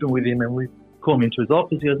open with him and we called me into his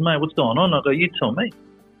office. He goes, "Mate, what's going on?" I go, "You tell me."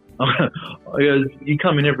 He goes, "You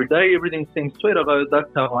come in every day, everything seems sweet." I go,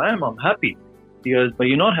 "That's how I am, I'm happy." He goes, "But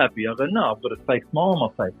you're not happy." I go, "No, I've got a fake smile on my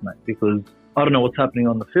face, mate, because I don't know what's happening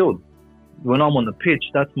on the field. When I'm on the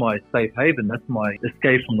pitch, that's my safe haven, that's my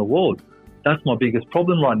escape from the world. That's my biggest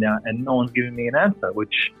problem right now, and no one's giving me an answer,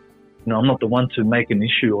 which, I'm not the one to make an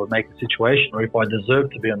issue or make a situation, or if I deserve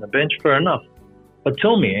to be on the bench, fair enough. But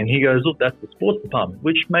tell me." And he goes, "Look, that's the sports department,"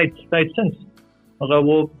 which made sense. I go,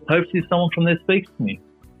 "Well, hopefully someone from there speaks to me."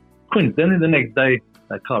 Coincidentally, the next day,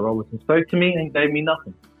 that Carl Robinson spoke to me and gave me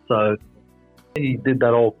nothing. So he did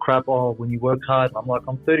that old crap, "Oh, when you work hard." I'm like,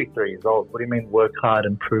 I'm 33 years old. What do you mean work hard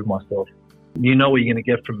and prove myself? You know what you're going to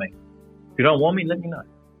get from me. If you don't want me, let me know.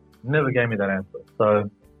 Never gave me that answer. So,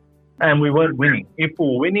 and we weren't winning. If we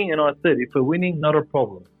were winning, and I said, if we're winning, not a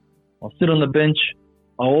problem. I'll sit on the bench.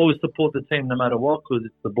 I'll always support the team no matter what because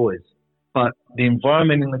it's the boys. But the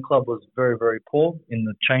environment in the club was very, very poor in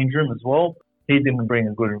the change room as well. He didn't bring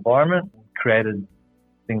a good environment, created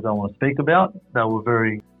things I want to speak about that were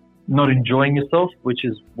very not enjoying yourself, which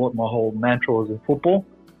is what my whole mantra was in football.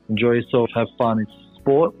 Enjoy yourself, have fun, it's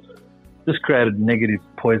sport. just created negative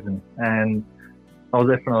poison. And I was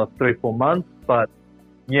there for another 3-4 months, but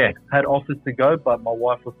yeah, had offers to go, but my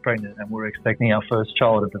wife was pregnant and we were expecting our first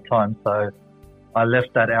child at the time. So I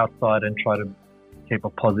left that outside and tried to keep a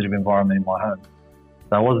positive environment in my home.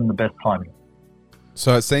 So it wasn't the best timing.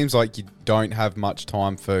 So it seems like you don't have much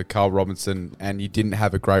time for Carl Robinson and you didn't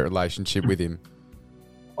have a great relationship with him.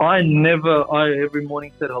 I every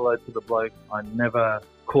morning said hello to the bloke. I never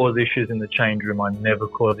caused issues in the change room. I never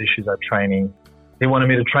caused issues at training. He wanted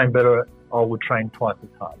me to train better. I would train twice as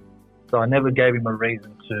hard. So I never gave him a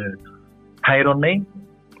reason to hate on me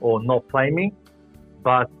or not play me.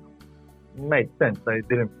 But it made sense. We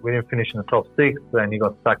didn't finish in the top 6 and he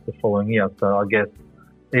got sacked the following year. So I guess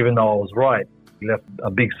even though I was right, he left a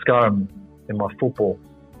big scar in my football.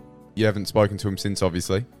 You haven't spoken to him since,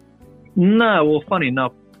 obviously? No, well, funny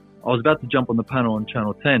enough, I was about to jump on the panel on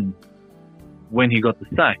Channel 10 when he got the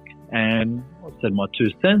sack. And I said my 2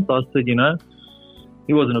 cents. I said,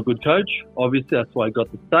 he wasn't a good coach. Obviously, that's why he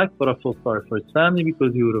got the sack. But I feel sorry for his family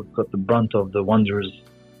because he would have got the brunt of the Wanderers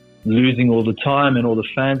losing all the time and all the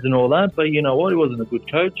fans and all that. But you know what? He wasn't a good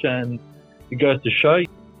coach. And it goes to show you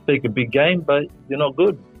speak a big game, but you're not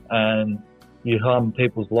good. And you harm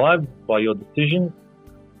people's lives by your decisions.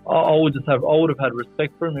 I would have had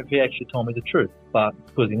respect for him if he actually told me the truth. But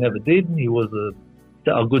because he never did, he was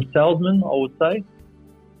a good salesman, I would say.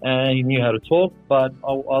 And he knew how to talk, but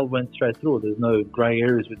I went straight through it. There's no grey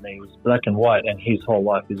areas with me. It was black and white, and his whole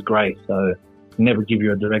life is grey. So he never give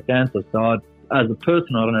you a direct answer. So as a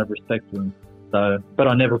person, I don't have respect for him. But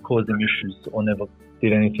I never caused him issues or never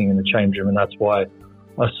did anything in the change room, and that's why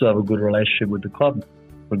I still have a good relationship with the club,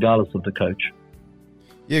 regardless of the coach.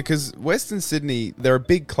 Yeah, because Western Sydney, they're a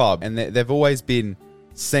big club, and they've always been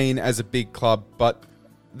seen as a big club, but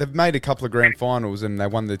they've made a couple of grand finals and they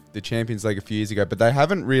won the Champions League a few years ago, but they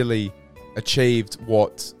haven't really achieved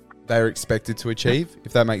what they're expected to achieve,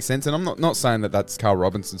 if that makes sense. And I'm not saying that that's Carl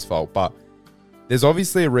Robinson's fault, but there's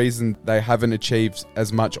obviously a reason they haven't achieved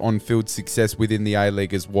as much on-field success within the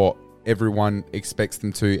A-League as what everyone expects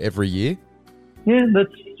them to every year. Yeah,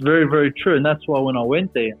 that's very, very true. And that's why when I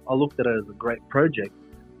went there, I looked at it as a great project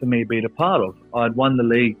for me to be a part of. I'd won the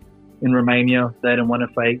league in Romania. They hadn't won it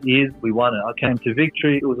for 8 years. We won it. I came to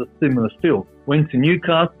Victory. It was a similar feel. Went to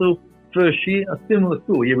Newcastle. First year, a similar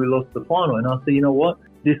feel. Yeah, we lost the final. And I said, you know what?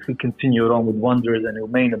 This could continue it on with Wanderers and it'll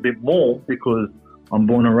mean a bit more because I'm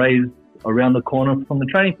born and raised around the corner from the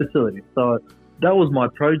training facility. So that was my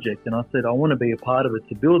project. And I said, I want to be a part of it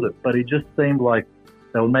to build it. But it just seemed like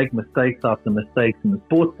they would make mistakes after mistakes in the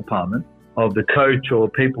sports department of the coach or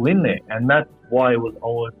people in there. And that's why it was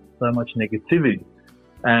always so much negativity.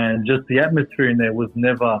 And just the atmosphere in there was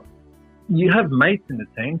never... You have mates in the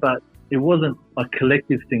team, but it wasn't a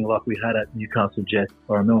collective thing like we had at Newcastle Jets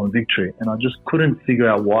or a Melbourne Victory. And I just couldn't figure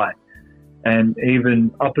out why. And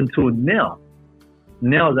even up until now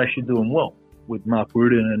is actually doing well with Mark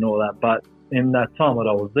Rudin and all that. But in that time that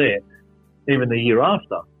I was there, even the year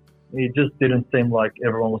after, it just didn't seem like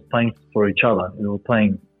everyone was playing for each other. They were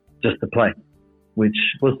playing just to play, which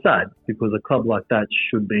was sad because a club like that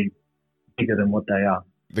should be bigger than what they are.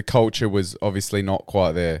 The culture was obviously not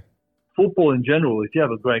quite there. Football in general, if you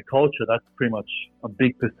have a great culture, that's pretty much a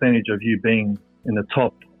big percentage of you being in the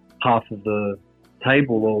top half of the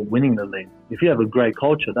table or winning the league. If you have a great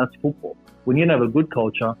culture, that's football. When you don't have a good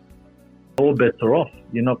culture, all bets are off.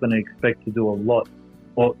 You're not going to expect to do a lot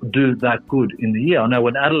or do that good in the year. I know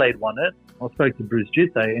when Adelaide won it, I spoke to Bruce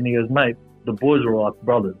Jitte and he goes, mate, the boys were like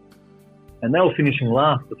brothers. And they were finishing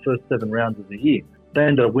last the first 7 rounds of the year. They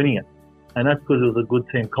ended up winning it. And that's because it was a good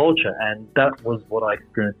team culture. And that was what I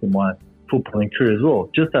experienced in my footballing career as well.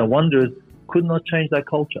 Just that Wanderers could not change that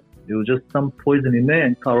culture. It was just some poison in there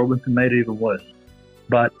and Carl Robinson made it even worse.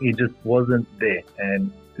 But it just wasn't there.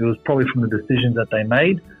 And it was probably from the decisions that they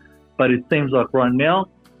made. But it seems like right now,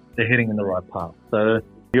 they're heading in the right path. So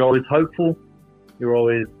you're always hopeful, you're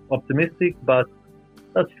always optimistic, but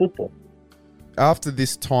that's football. After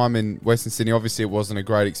this time in Western Sydney, obviously it wasn't a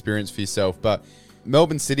great experience for yourself, but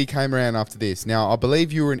Melbourne City came around after this. Now, I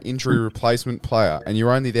believe you were an injury replacement player and you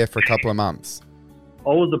were only there for a couple of months. I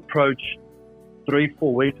was approached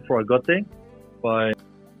 3-4 weeks before I got there by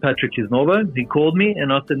Patrick Kisnorbo. He called me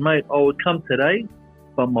and I said, mate, I would come today,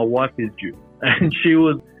 but my wife is due. And she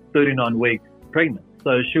was 39 weeks pregnant.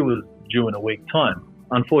 So she was due in a week's time.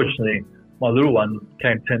 Unfortunately, my little one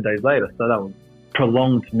came 10 days later. So that was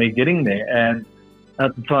prolonged me getting there. And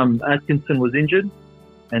at the time, Atkinson was injured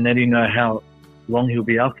and they didn't know how long he'll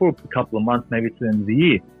be out for, a couple of months, maybe to the end of the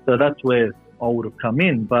year. So that's where I would have come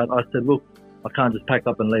in. But I said, look, I can't just pack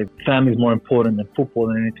up and leave. Family's more important than football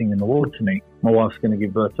than anything in the world to me. My wife's going to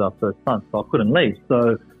give birth to our first son, so I couldn't leave.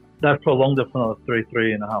 So that prolonged it for another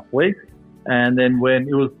 3.5 weeks. And then when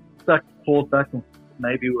it was back and forth,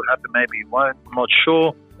 maybe it will happen, maybe it won't, I'm not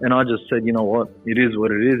sure. And I just said, you know what, it is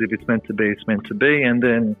what it is. If it's meant to be, it's meant to be. And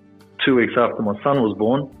then 2 weeks after my son was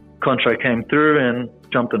born, contract came through and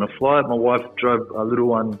jumped on a flight. My wife drove a little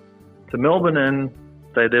one to Melbourne and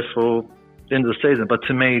stayed there for the end of the season. But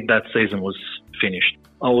to me, that season was finished.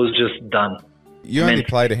 I was just done. You only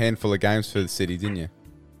played a handful of games for the City, didn't you?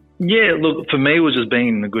 Yeah, look, for me, it was just being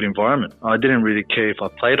in a good environment. I didn't really care if I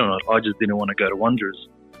played or not. I just didn't want to go to Wanderers.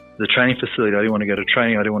 The training facility, I didn't want to go to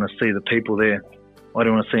training. I didn't want to see the people there. I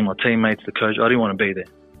didn't want to see my teammates, the coach. I didn't want to be there.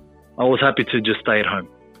 I was happy to just stay at home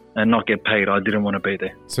and not get paid. I didn't want to be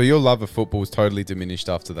there. So your love of football was totally diminished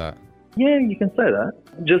after that? Yeah, you can say that.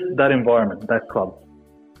 Just that environment, that club.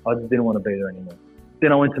 I just didn't want to be there anymore.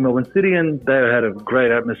 Then I went to Melbourne City and they had a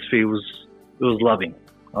great atmosphere. It was loving.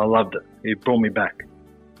 I loved it. It brought me back.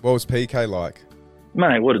 What was PK like?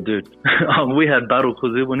 Mate, what a dude. We had battles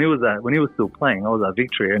because when he was still playing, I was at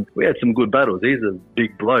Victory, and we had some good battles. He's a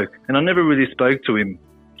big bloke. And I never really spoke to him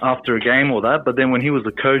after a game or that, but then when he was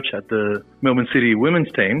the coach at the Melbourne City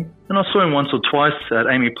women's team, and I saw him once or twice at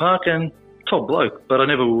Amy Park, and top bloke, but I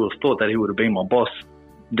never would have thought that he would have been my boss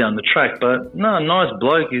down the track. But no, nice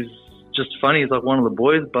bloke. He's just funny. He's like one of the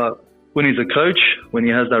boys, but when he's a coach, when he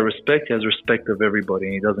has that respect, he has respect of everybody,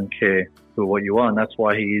 and he doesn't care for what you are, and that's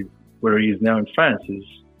why he is where he is now in France. He's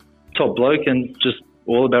top bloke and just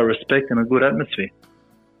all about respect and a good atmosphere.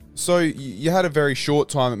 So you had a very short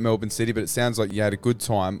time at Melbourne City, but it sounds like you had a good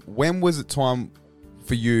time. When was it time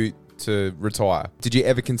for you to retire? Did you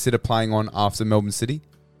ever consider playing on after Melbourne City?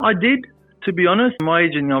 I did, to be honest. My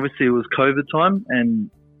agent, obviously, it was COVID time, and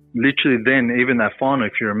literally then, even that final,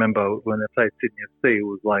 if you remember, when they played Sydney FC, it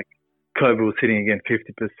was like COVID was hitting again,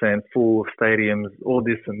 50%, full stadiums, all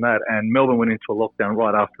this and that. And Melbourne went into a lockdown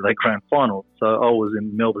right after that grand final. So I was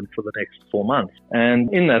in Melbourne for the next 4 months.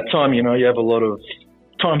 And in that time, you have a lot of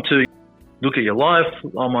time to look at your life.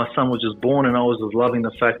 My son was just born and I was just loving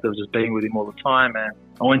the fact of just being with him all the time. And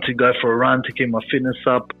I went to go for a run to keep my fitness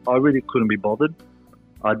up. I really couldn't be bothered.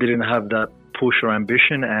 I didn't have that push or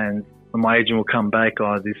ambition. And when my agent would come back,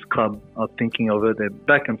 this club, I'm thinking of it, they're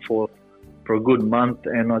back and forth for a good month,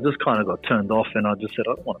 and I just kind of got turned off, and I just said,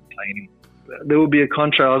 I don't want to play anymore. There would be a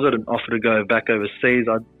contract. I got an offer to go back overseas.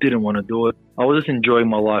 I didn't want to do it. I was just enjoying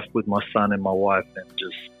my life with my son and my wife and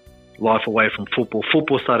just life away from football.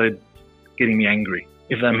 Football started getting me angry,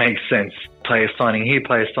 if that makes sense. Players signing here,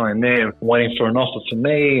 players signing there, waiting for an offer for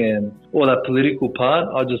me, and all that political part.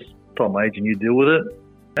 I just told my agent, you deal with it.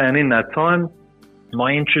 And in that time,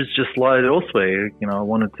 my interest just lied elsewhere. I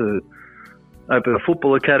wanted to open a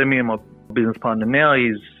football academy, and my business partner now,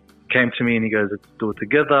 he's came to me and he goes, let's do it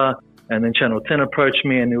together. And then Channel 10 approached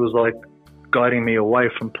me and it was like guiding me away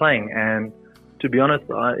from playing. And to be honest,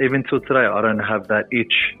 even till today, I don't have that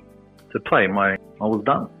itch to play. I was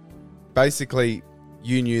done. Basically,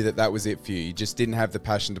 you knew that was it for you. You just didn't have the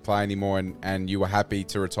passion to play anymore, and you were happy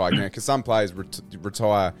to retire. Because some players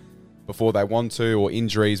retire before they want to, or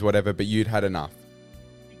injuries, whatever, but you'd had enough.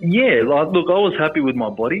 Yeah, look, I was happy with my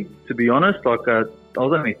body, to be honest. I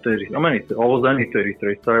was only 30. I was only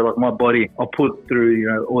 33. So, my body, I put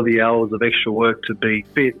through, all the hours of extra work to be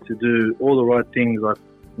fit, to do all the right things.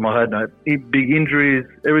 I had no big injuries.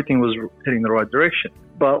 Everything was heading the right direction.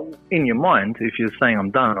 But in your mind, if you're saying I'm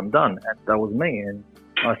done, I'm done. And that was me. And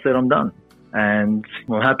I said I'm done. And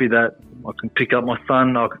I'm happy that I can pick up my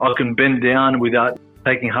son. I can bend down without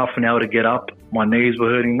taking half an hour to get up. My knees were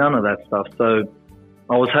hurting, none of that stuff. So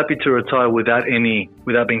I was happy to retire without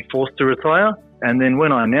being forced to retire. And then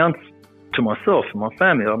when I announced to myself and my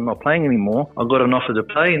family I'm not playing anymore, I got an offer to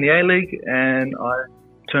play in the A-League and I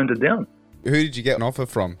turned it down. Who did you get an offer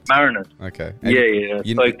from? Mariners. Okay. And yeah.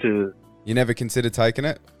 You never considered taking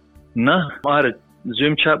it? No. I had a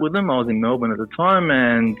Zoom chat with them. I was in Melbourne at the time,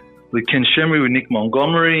 and with Ken Shemry, with Nick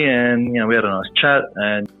Montgomery, and we had a nice chat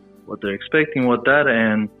and what they're expecting,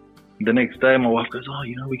 and the next day my wife goes,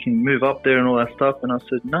 we can move up there and all that stuff. And I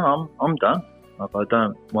said, no, I'm done. I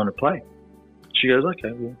don't want to play. She goes,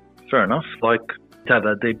 okay, well, fair enough. To have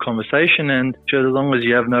that deep conversation, and she goes, as long as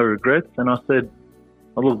you have no regrets. And I said,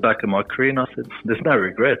 I looked back at my career and I said, there's no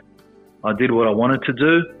regrets. I did what I wanted to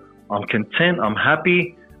do. I'm content. I'm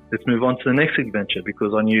happy. Let's move on to the next adventure,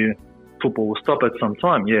 because I knew football will stop at some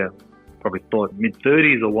time. Yeah, probably thought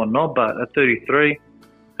mid-30s or whatnot, but at 33,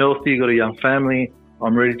 healthy, got a young family,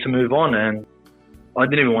 I'm ready to move on. And I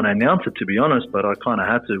didn't even want to announce it, to be honest, but I kind of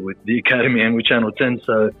had to with the academy and with Channel 10,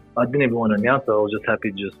 so I didn't even want to announce it. I was just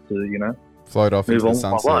happy just to, float off move into on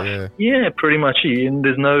the sunset. Yeah, pretty much. And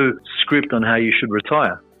there's no script on how you should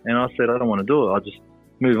retire. And I said, I don't want to do it. I'll just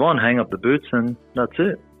move on, hang up the boots, and that's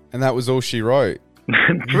it. And that was all she wrote.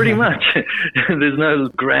 Pretty much. There's no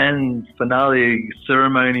grand finale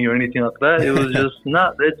ceremony or anything like that. It was just,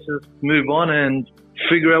 let's just move on and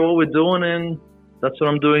figure out what we're doing, and that's what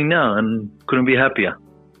I'm doing now, and couldn't be happier.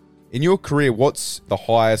 In your career, what's the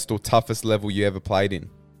highest or toughest level you ever played in?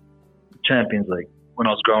 Champions League. When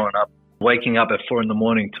I was growing up, waking up at 4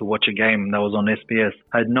 a.m. to watch a game that was on SBS.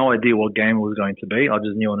 I had no idea what game it was going to be. I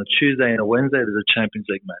just knew on a Tuesday and a Wednesday there's a Champions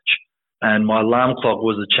League match. And my alarm clock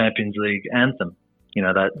was the Champions League anthem. You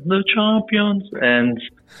know, that, the champions. And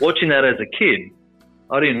watching that as a kid,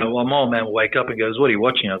 I didn't know. My old man would wake up and goes, what are you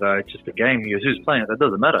watching? I go, it's just a game. He goes, who's playing? That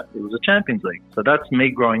doesn't matter. It was a Champions League. So that's me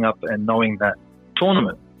growing up and knowing that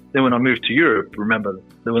tournament. Then when I moved to Europe, remember,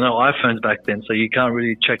 there were no iPhones back then, so you can't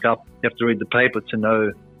really check up. You have to read the paper to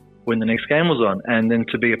know when the next game was on. And then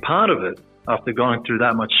to be a part of it, after going through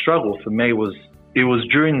that much struggle, for me, it was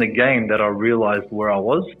during the game that I realised where I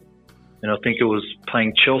was. And I think it was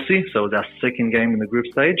playing Chelsea, so it was our second game in the group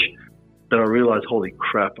stage, that I realised, holy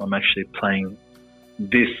crap, I'm actually playing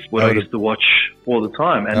this, what I used to watch all the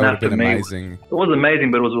time. And that for me, amazing. It was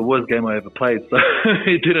amazing, but it was the worst game I ever played, so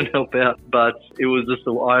it didn't help out. But it was just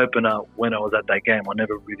an eye-opener when I was at that game. I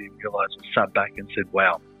never really realised, I sat back and said,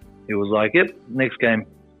 wow. It was like, yep, next game,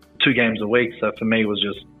 2 games a week. So for me, it was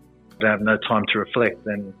just, I have no time to reflect.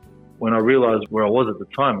 And when I realised where I was at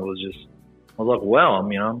the time, it was just, I was like, wow,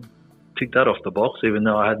 I'm tick that off the box, even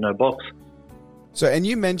though I had no box. So, and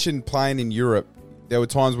you mentioned playing in Europe. There were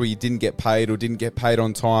times where you didn't get paid or didn't get paid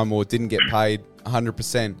on time or didn't get paid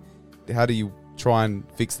 100%. How do you try and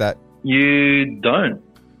fix that? You don't.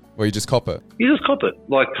 Or you just cop it? You just cop it.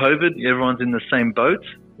 Like COVID, everyone's in the same boat.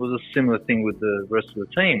 It was a similar thing with the rest of the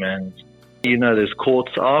team. And, there's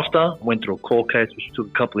courts after. Went through a court case, which took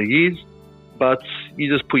a couple of years. But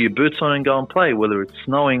you just put your boots on and go and play, whether it's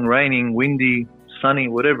snowing, raining, windy, sunny,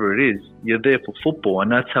 whatever it is. You're there for football,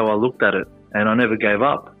 and that's how I looked at it. And I never gave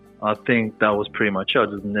up. I think that was pretty much it. I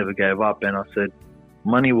just never gave up. And I said,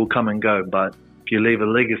 money will come and go, but if you leave a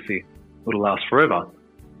legacy, it'll last forever.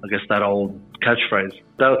 I guess that old catchphrase.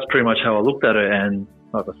 That's pretty much how I looked at it. And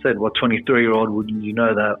like I said, what 23-year-old wouldn't you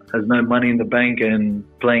know that has no money in the bank and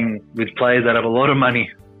playing with players that have a lot of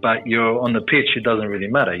money, but you're on the pitch, it doesn't really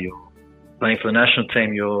matter. You're playing for the national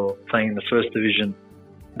team, you're playing in the first division.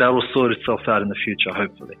 That will sort itself out in the future,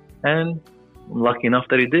 hopefully. And I'm lucky enough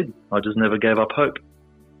that it did. I just never gave up hope.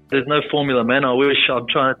 There's no formula, man. I'm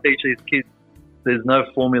trying to teach these kids. There's no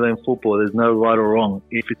formula in football. There's no right or wrong.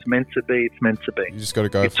 If it's meant to be, it's meant to be. You just got to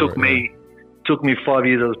go It took me 5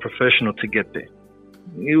 years as a professional to get there.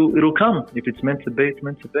 It'll come. If it's meant to be, it's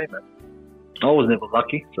meant to be, man. I was never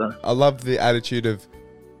lucky. So I love the attitude of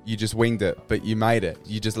you just winged it, but you made it.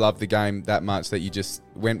 You just loved the game that much that you just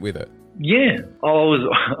went with it. Yeah.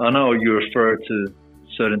 I know you refer to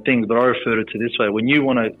certain things, but I refer to it this way. When you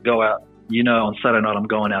want to go out, on Saturday night I'm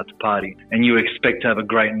going out to party, and you expect to have a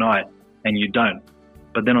great night, and you don't.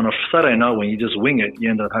 But then on a Saturday night, when you just wing it, you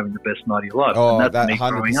end up having the best night of your life. Oh, and that's that's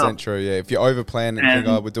 100% true, yeah. If you overplan and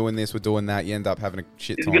think, we're doing this, we're doing that, you end up having a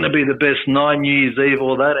shit time. It's going to be the best night, New Year's Eve,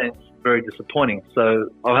 all that, and it's very disappointing. So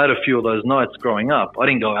I've had a few of those nights growing up. I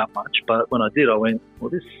didn't go out much, but when I did, I went, well,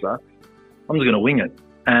 this sucks. I'm just going to wing it.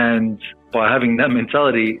 And by having that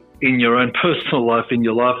mentality in your own personal life, in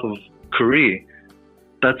your life of career,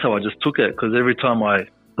 that's how I just took it, because every time I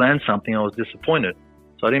planned something, I was disappointed.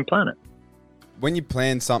 So I didn't plan it. When you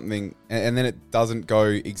plan something and then it doesn't go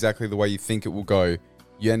exactly the way you think it will go,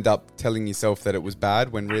 you end up telling yourself that it was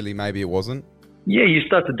bad when really maybe it wasn't? Yeah, you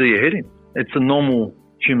start to do your head in. It's a normal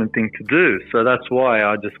human thing to do. So that's why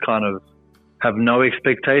I just kind of have no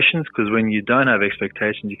expectations, because when you don't have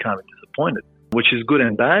expectations, you can't be disappointed, which is good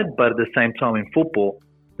and bad. But at the same time in football,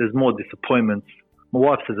 there's more disappointments. My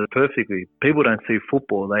wife says it perfectly. People don't see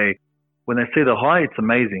football. When they see the high, it's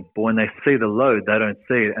amazing. But when they see the low, they don't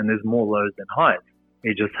see it. And there's more lows than highs.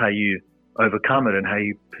 It's just how you overcome it and how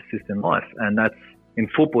you persist in life. And that's, in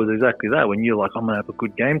football, is exactly that. When you're like, I'm going to have a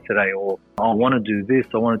good game today, or I want to do this,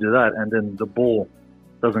 I want to do that, and then the ball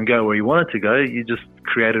doesn't go where you want it to go, you just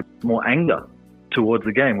created more anger towards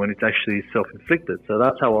the game when it's actually self-inflicted. So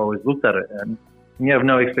that's how I always looked at it. And when you have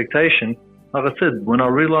no expectation, like I said, when I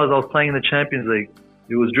realised I was playing in the Champions League,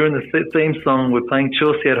 it was during the theme song, we're playing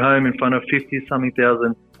Chelsea at home in front of 50-something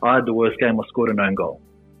thousand. I had the worst game. I scored an own goal.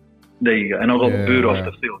 There you go. And I got booed off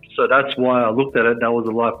the field. So that's why I looked at it. That was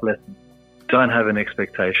a life lesson. Don't have an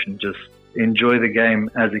expectation. Just enjoy the game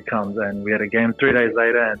as it comes. And we had a game 3 days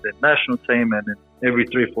later, and the national team, and then every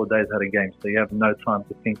 3 or 4 days had a game. So you have no time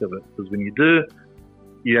to think of it. Because when you do,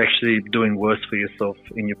 you're actually doing worse for yourself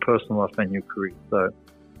in your personal life and your career. So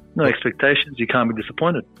no expectations. You can't be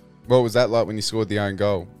disappointed. What was that like when you scored the own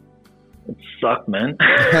goal? It sucked, man.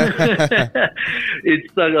 It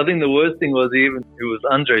sucked. I think the worst thing was it was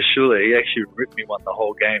Andre Schuler. He actually ripped me one the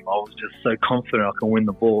whole game. I was just so confident I can win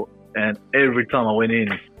the ball. And every time I went in,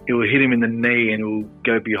 it would hit him in the knee and it would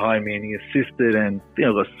go behind me, and he assisted, and I think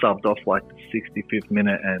I got subbed off like the 65th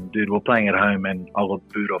minute, and dude, we're playing at home and I got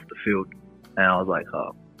booed off the field, and I was like,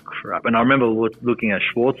 oh crap. And I remember looking at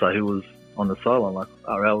Schwarzer, who was on the sideline, like,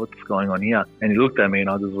 RL, what's going on here? And he looked at me and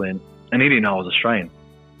I just went, and he didn't know I was Australian.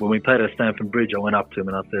 When we played at Stamford Bridge, I went up to him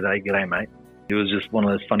and I said, hey, g'day, mate. It was just one of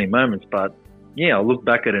those funny moments, but yeah, I look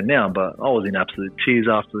back at it now, but I was in absolute tears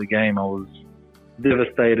after the game. I was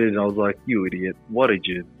devastated, and I was like, you idiot, why did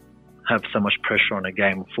you have so much pressure on a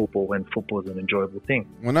game of football when football is an enjoyable thing?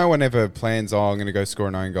 Well, no one ever plans, I'm going to go score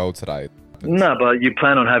an own goal today. No, but you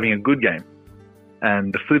plan on having a good game.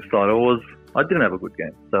 And the flip side was, I didn't have a good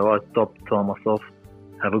game. So I stopped telling myself,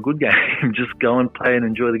 have a good game. Just go and play and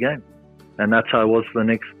enjoy the game. And that's how it was for the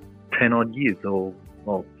next 10 odd years, or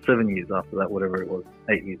 7 years after that, whatever it was,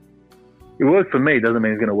 8 years. It worked for me. Doesn't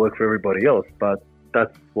mean it's going to work for everybody else, but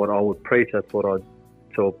that's what I would preach. That's what I'd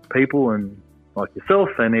tell people, and like yourself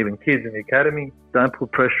and even kids in the academy, don't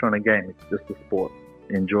put pressure on a game. It's just a sport.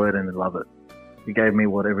 Enjoy it and love it. It gave me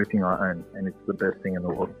everything I own, and it's the best thing in the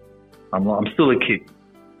world. I'm still a kid.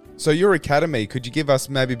 So your academy, could you give us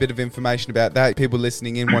maybe a bit of information about that? People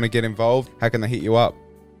listening in want to get involved. How can they hit you up?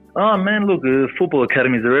 Oh man, look, football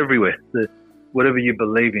academies are everywhere. Whatever you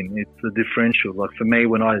believe in, it's a differential. Like for me,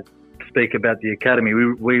 when I speak about the academy,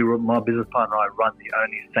 my business partner and I run the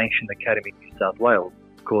only sanctioned academy in New South Wales,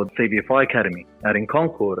 called CBFI Academy out in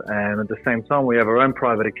Concord, and at the same time we have our own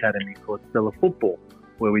private academy called Stellar Football,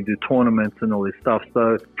 where we do tournaments and all this stuff.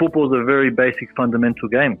 So football is a very basic fundamental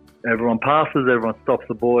game. Everyone passes, everyone stops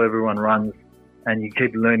the ball, everyone runs, and you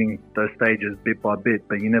keep learning those stages bit by bit,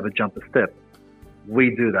 but you never jump a step.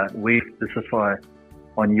 We do that. We specify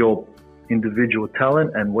on your individual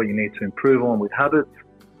talent and what you need to improve on with habits.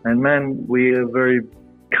 And man, we are very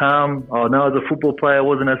calm. I know as a football player I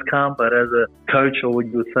wasn't as calm, but as a coach, or what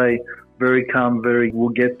you would say, very calm, we'll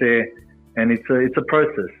get there. And it's a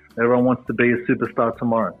process. Everyone wants to be a superstar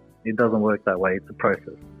tomorrow. It doesn't work that way. It's a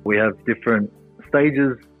process. We have different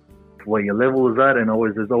stages where your level is at, and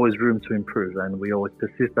there's always room to improve. And we always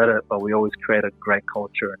persist at it, but we always create a great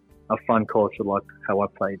culture, a fun culture like how I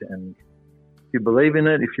played. And if you believe in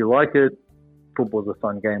it, if you like it, football's a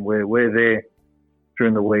fun game. We're there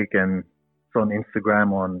during the week, and it's on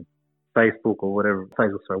Instagram, on Facebook or whatever,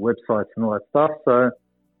 websites and all that stuff. So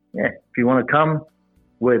yeah, if you want to come,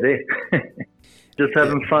 we're there. Just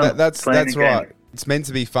having fun. That's right. It's meant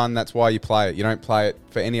to be fun. That's why you play it. You don't play it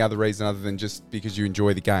for any other reason other than just because you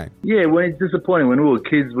enjoy the game. Yeah, well, it's disappointing. When we were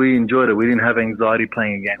kids, we enjoyed it. We didn't have anxiety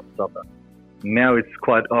playing a game of soccer. Now it's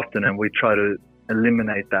quite often, and we try to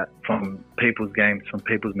eliminate that from people's games, from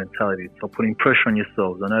people's mentalities. So putting pressure on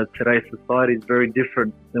yourselves. I know today's society is very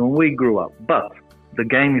different than when we grew up, but the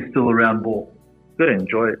game is still a round ball. You've got to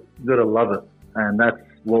enjoy it. You've got to love it. And that's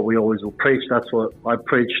what we always will preach. That's what I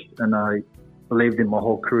preached and I believed in my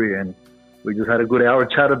whole career. And we just had a good hour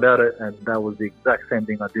chat about it, and that was the exact same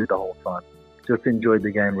thing I did the whole time. Just enjoyed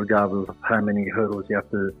the game regardless of how many hurdles you have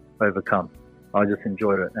to overcome. I just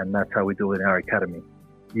enjoyed it, and that's how we do it in our academy.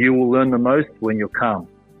 You will learn the most when you're calm,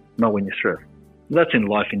 not when you're stressed. That's in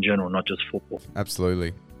life in general, not just football.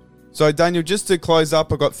 Absolutely. So, Daniel, just to close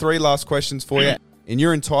up, I've got 3 last questions for you. In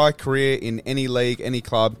your entire career, in any league, any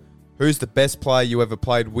club, who's the best player you ever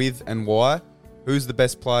played with and why? Who's the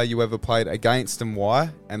best player you ever played against and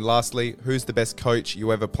why? And lastly, who's the best coach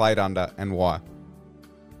you ever played under and why?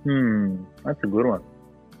 That's a good one.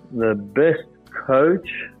 The best coach,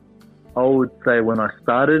 I would say when I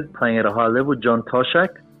started playing at a high level, John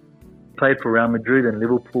Toshak. Played for Real Madrid and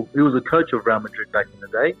Liverpool. He was a coach of Real Madrid back in the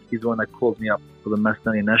day. He's the one that called me up for the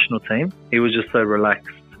Macedonian national team. He was just so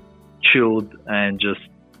relaxed, chilled, and just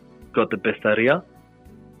got the best out of you.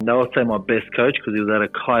 And I would say my best coach because he was at a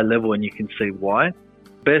high level, and you can see why.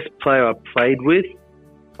 Best player I played with,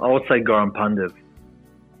 I would say Goran Pandev. He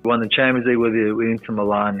won the Champions League with Inter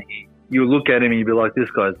Milan. You look at him and you'd be like,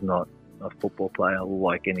 this guy's not a football player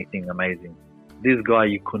or like anything amazing. This guy,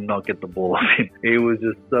 you could not get the ball off him. He was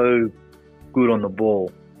just so good on the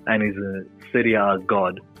ball, and he's a Serie A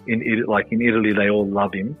god. In Italy, they all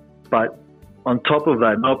love him. But on top of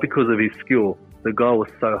that, not because of his skill, the guy was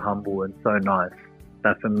so humble and so nice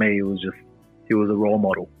that for me, he was a role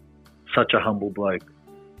model. Such a humble bloke.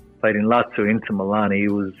 Played in Lazio, Inter Milan. He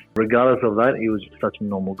was, regardless of that, he was just such a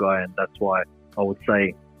normal guy, and that's why I would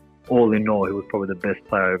say, all in all, he was probably the best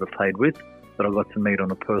player I ever played with, that I got to meet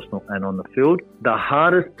on a personal and on the field. The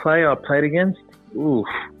hardest player I played against? Oof.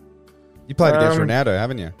 You played against Ronaldo,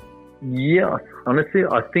 haven't you? Yeah, Honestly,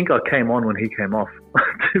 I think I came on when he came off,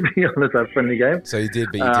 to be honest, that friendly game. So you did,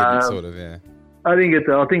 but you didn't, sort of, yeah. I think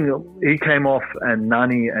he came off and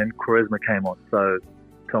Nani and Quaresma came on. So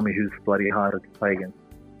tell me who's bloody harder to play against.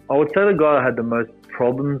 I would say the guy I had the most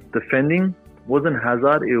problems defending wasn't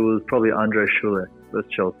Hazard. It was probably Andre Schürrle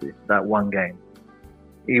versus Chelsea, that one game.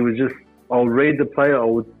 He was just, I'll read the player. I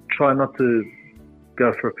would try not to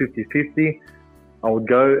go for a 50-50. I would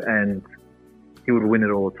go and he would win it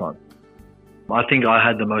all the time. I think I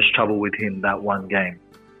had the most trouble with him that one game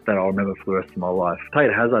that I'll remember for the rest of my life.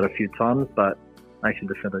 Played Hazard a few times, but I actually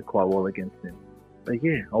defended quite well against him. But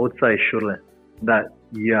yeah, I would say Schürrle, that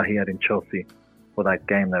year he had in Chelsea for that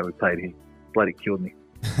game that we played, he bloody killed me.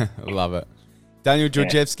 Love it. Daniel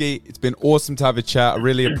Georgievski, It's been awesome to have a chat. I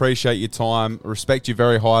really appreciate your time. I respect you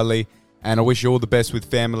very highly, and I wish you all the best with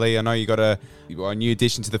family. I know you got a new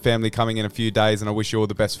addition to the family coming in a few days, and I wish you all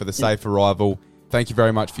the best for the safe arrival. Thank you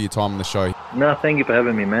very much for your time on the show. No, thank you for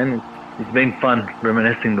having me, man. It's been fun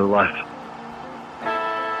reminiscing the life.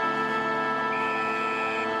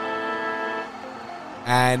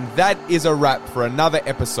 And that is a wrap for another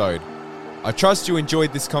episode. I trust you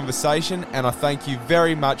enjoyed this conversation, and I thank you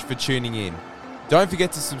very much for tuning in. Don't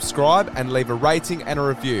forget to subscribe and leave a rating and a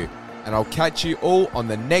review. And I'll catch you all on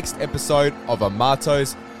the next episode of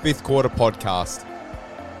Amato's Fifth Quarter Podcast.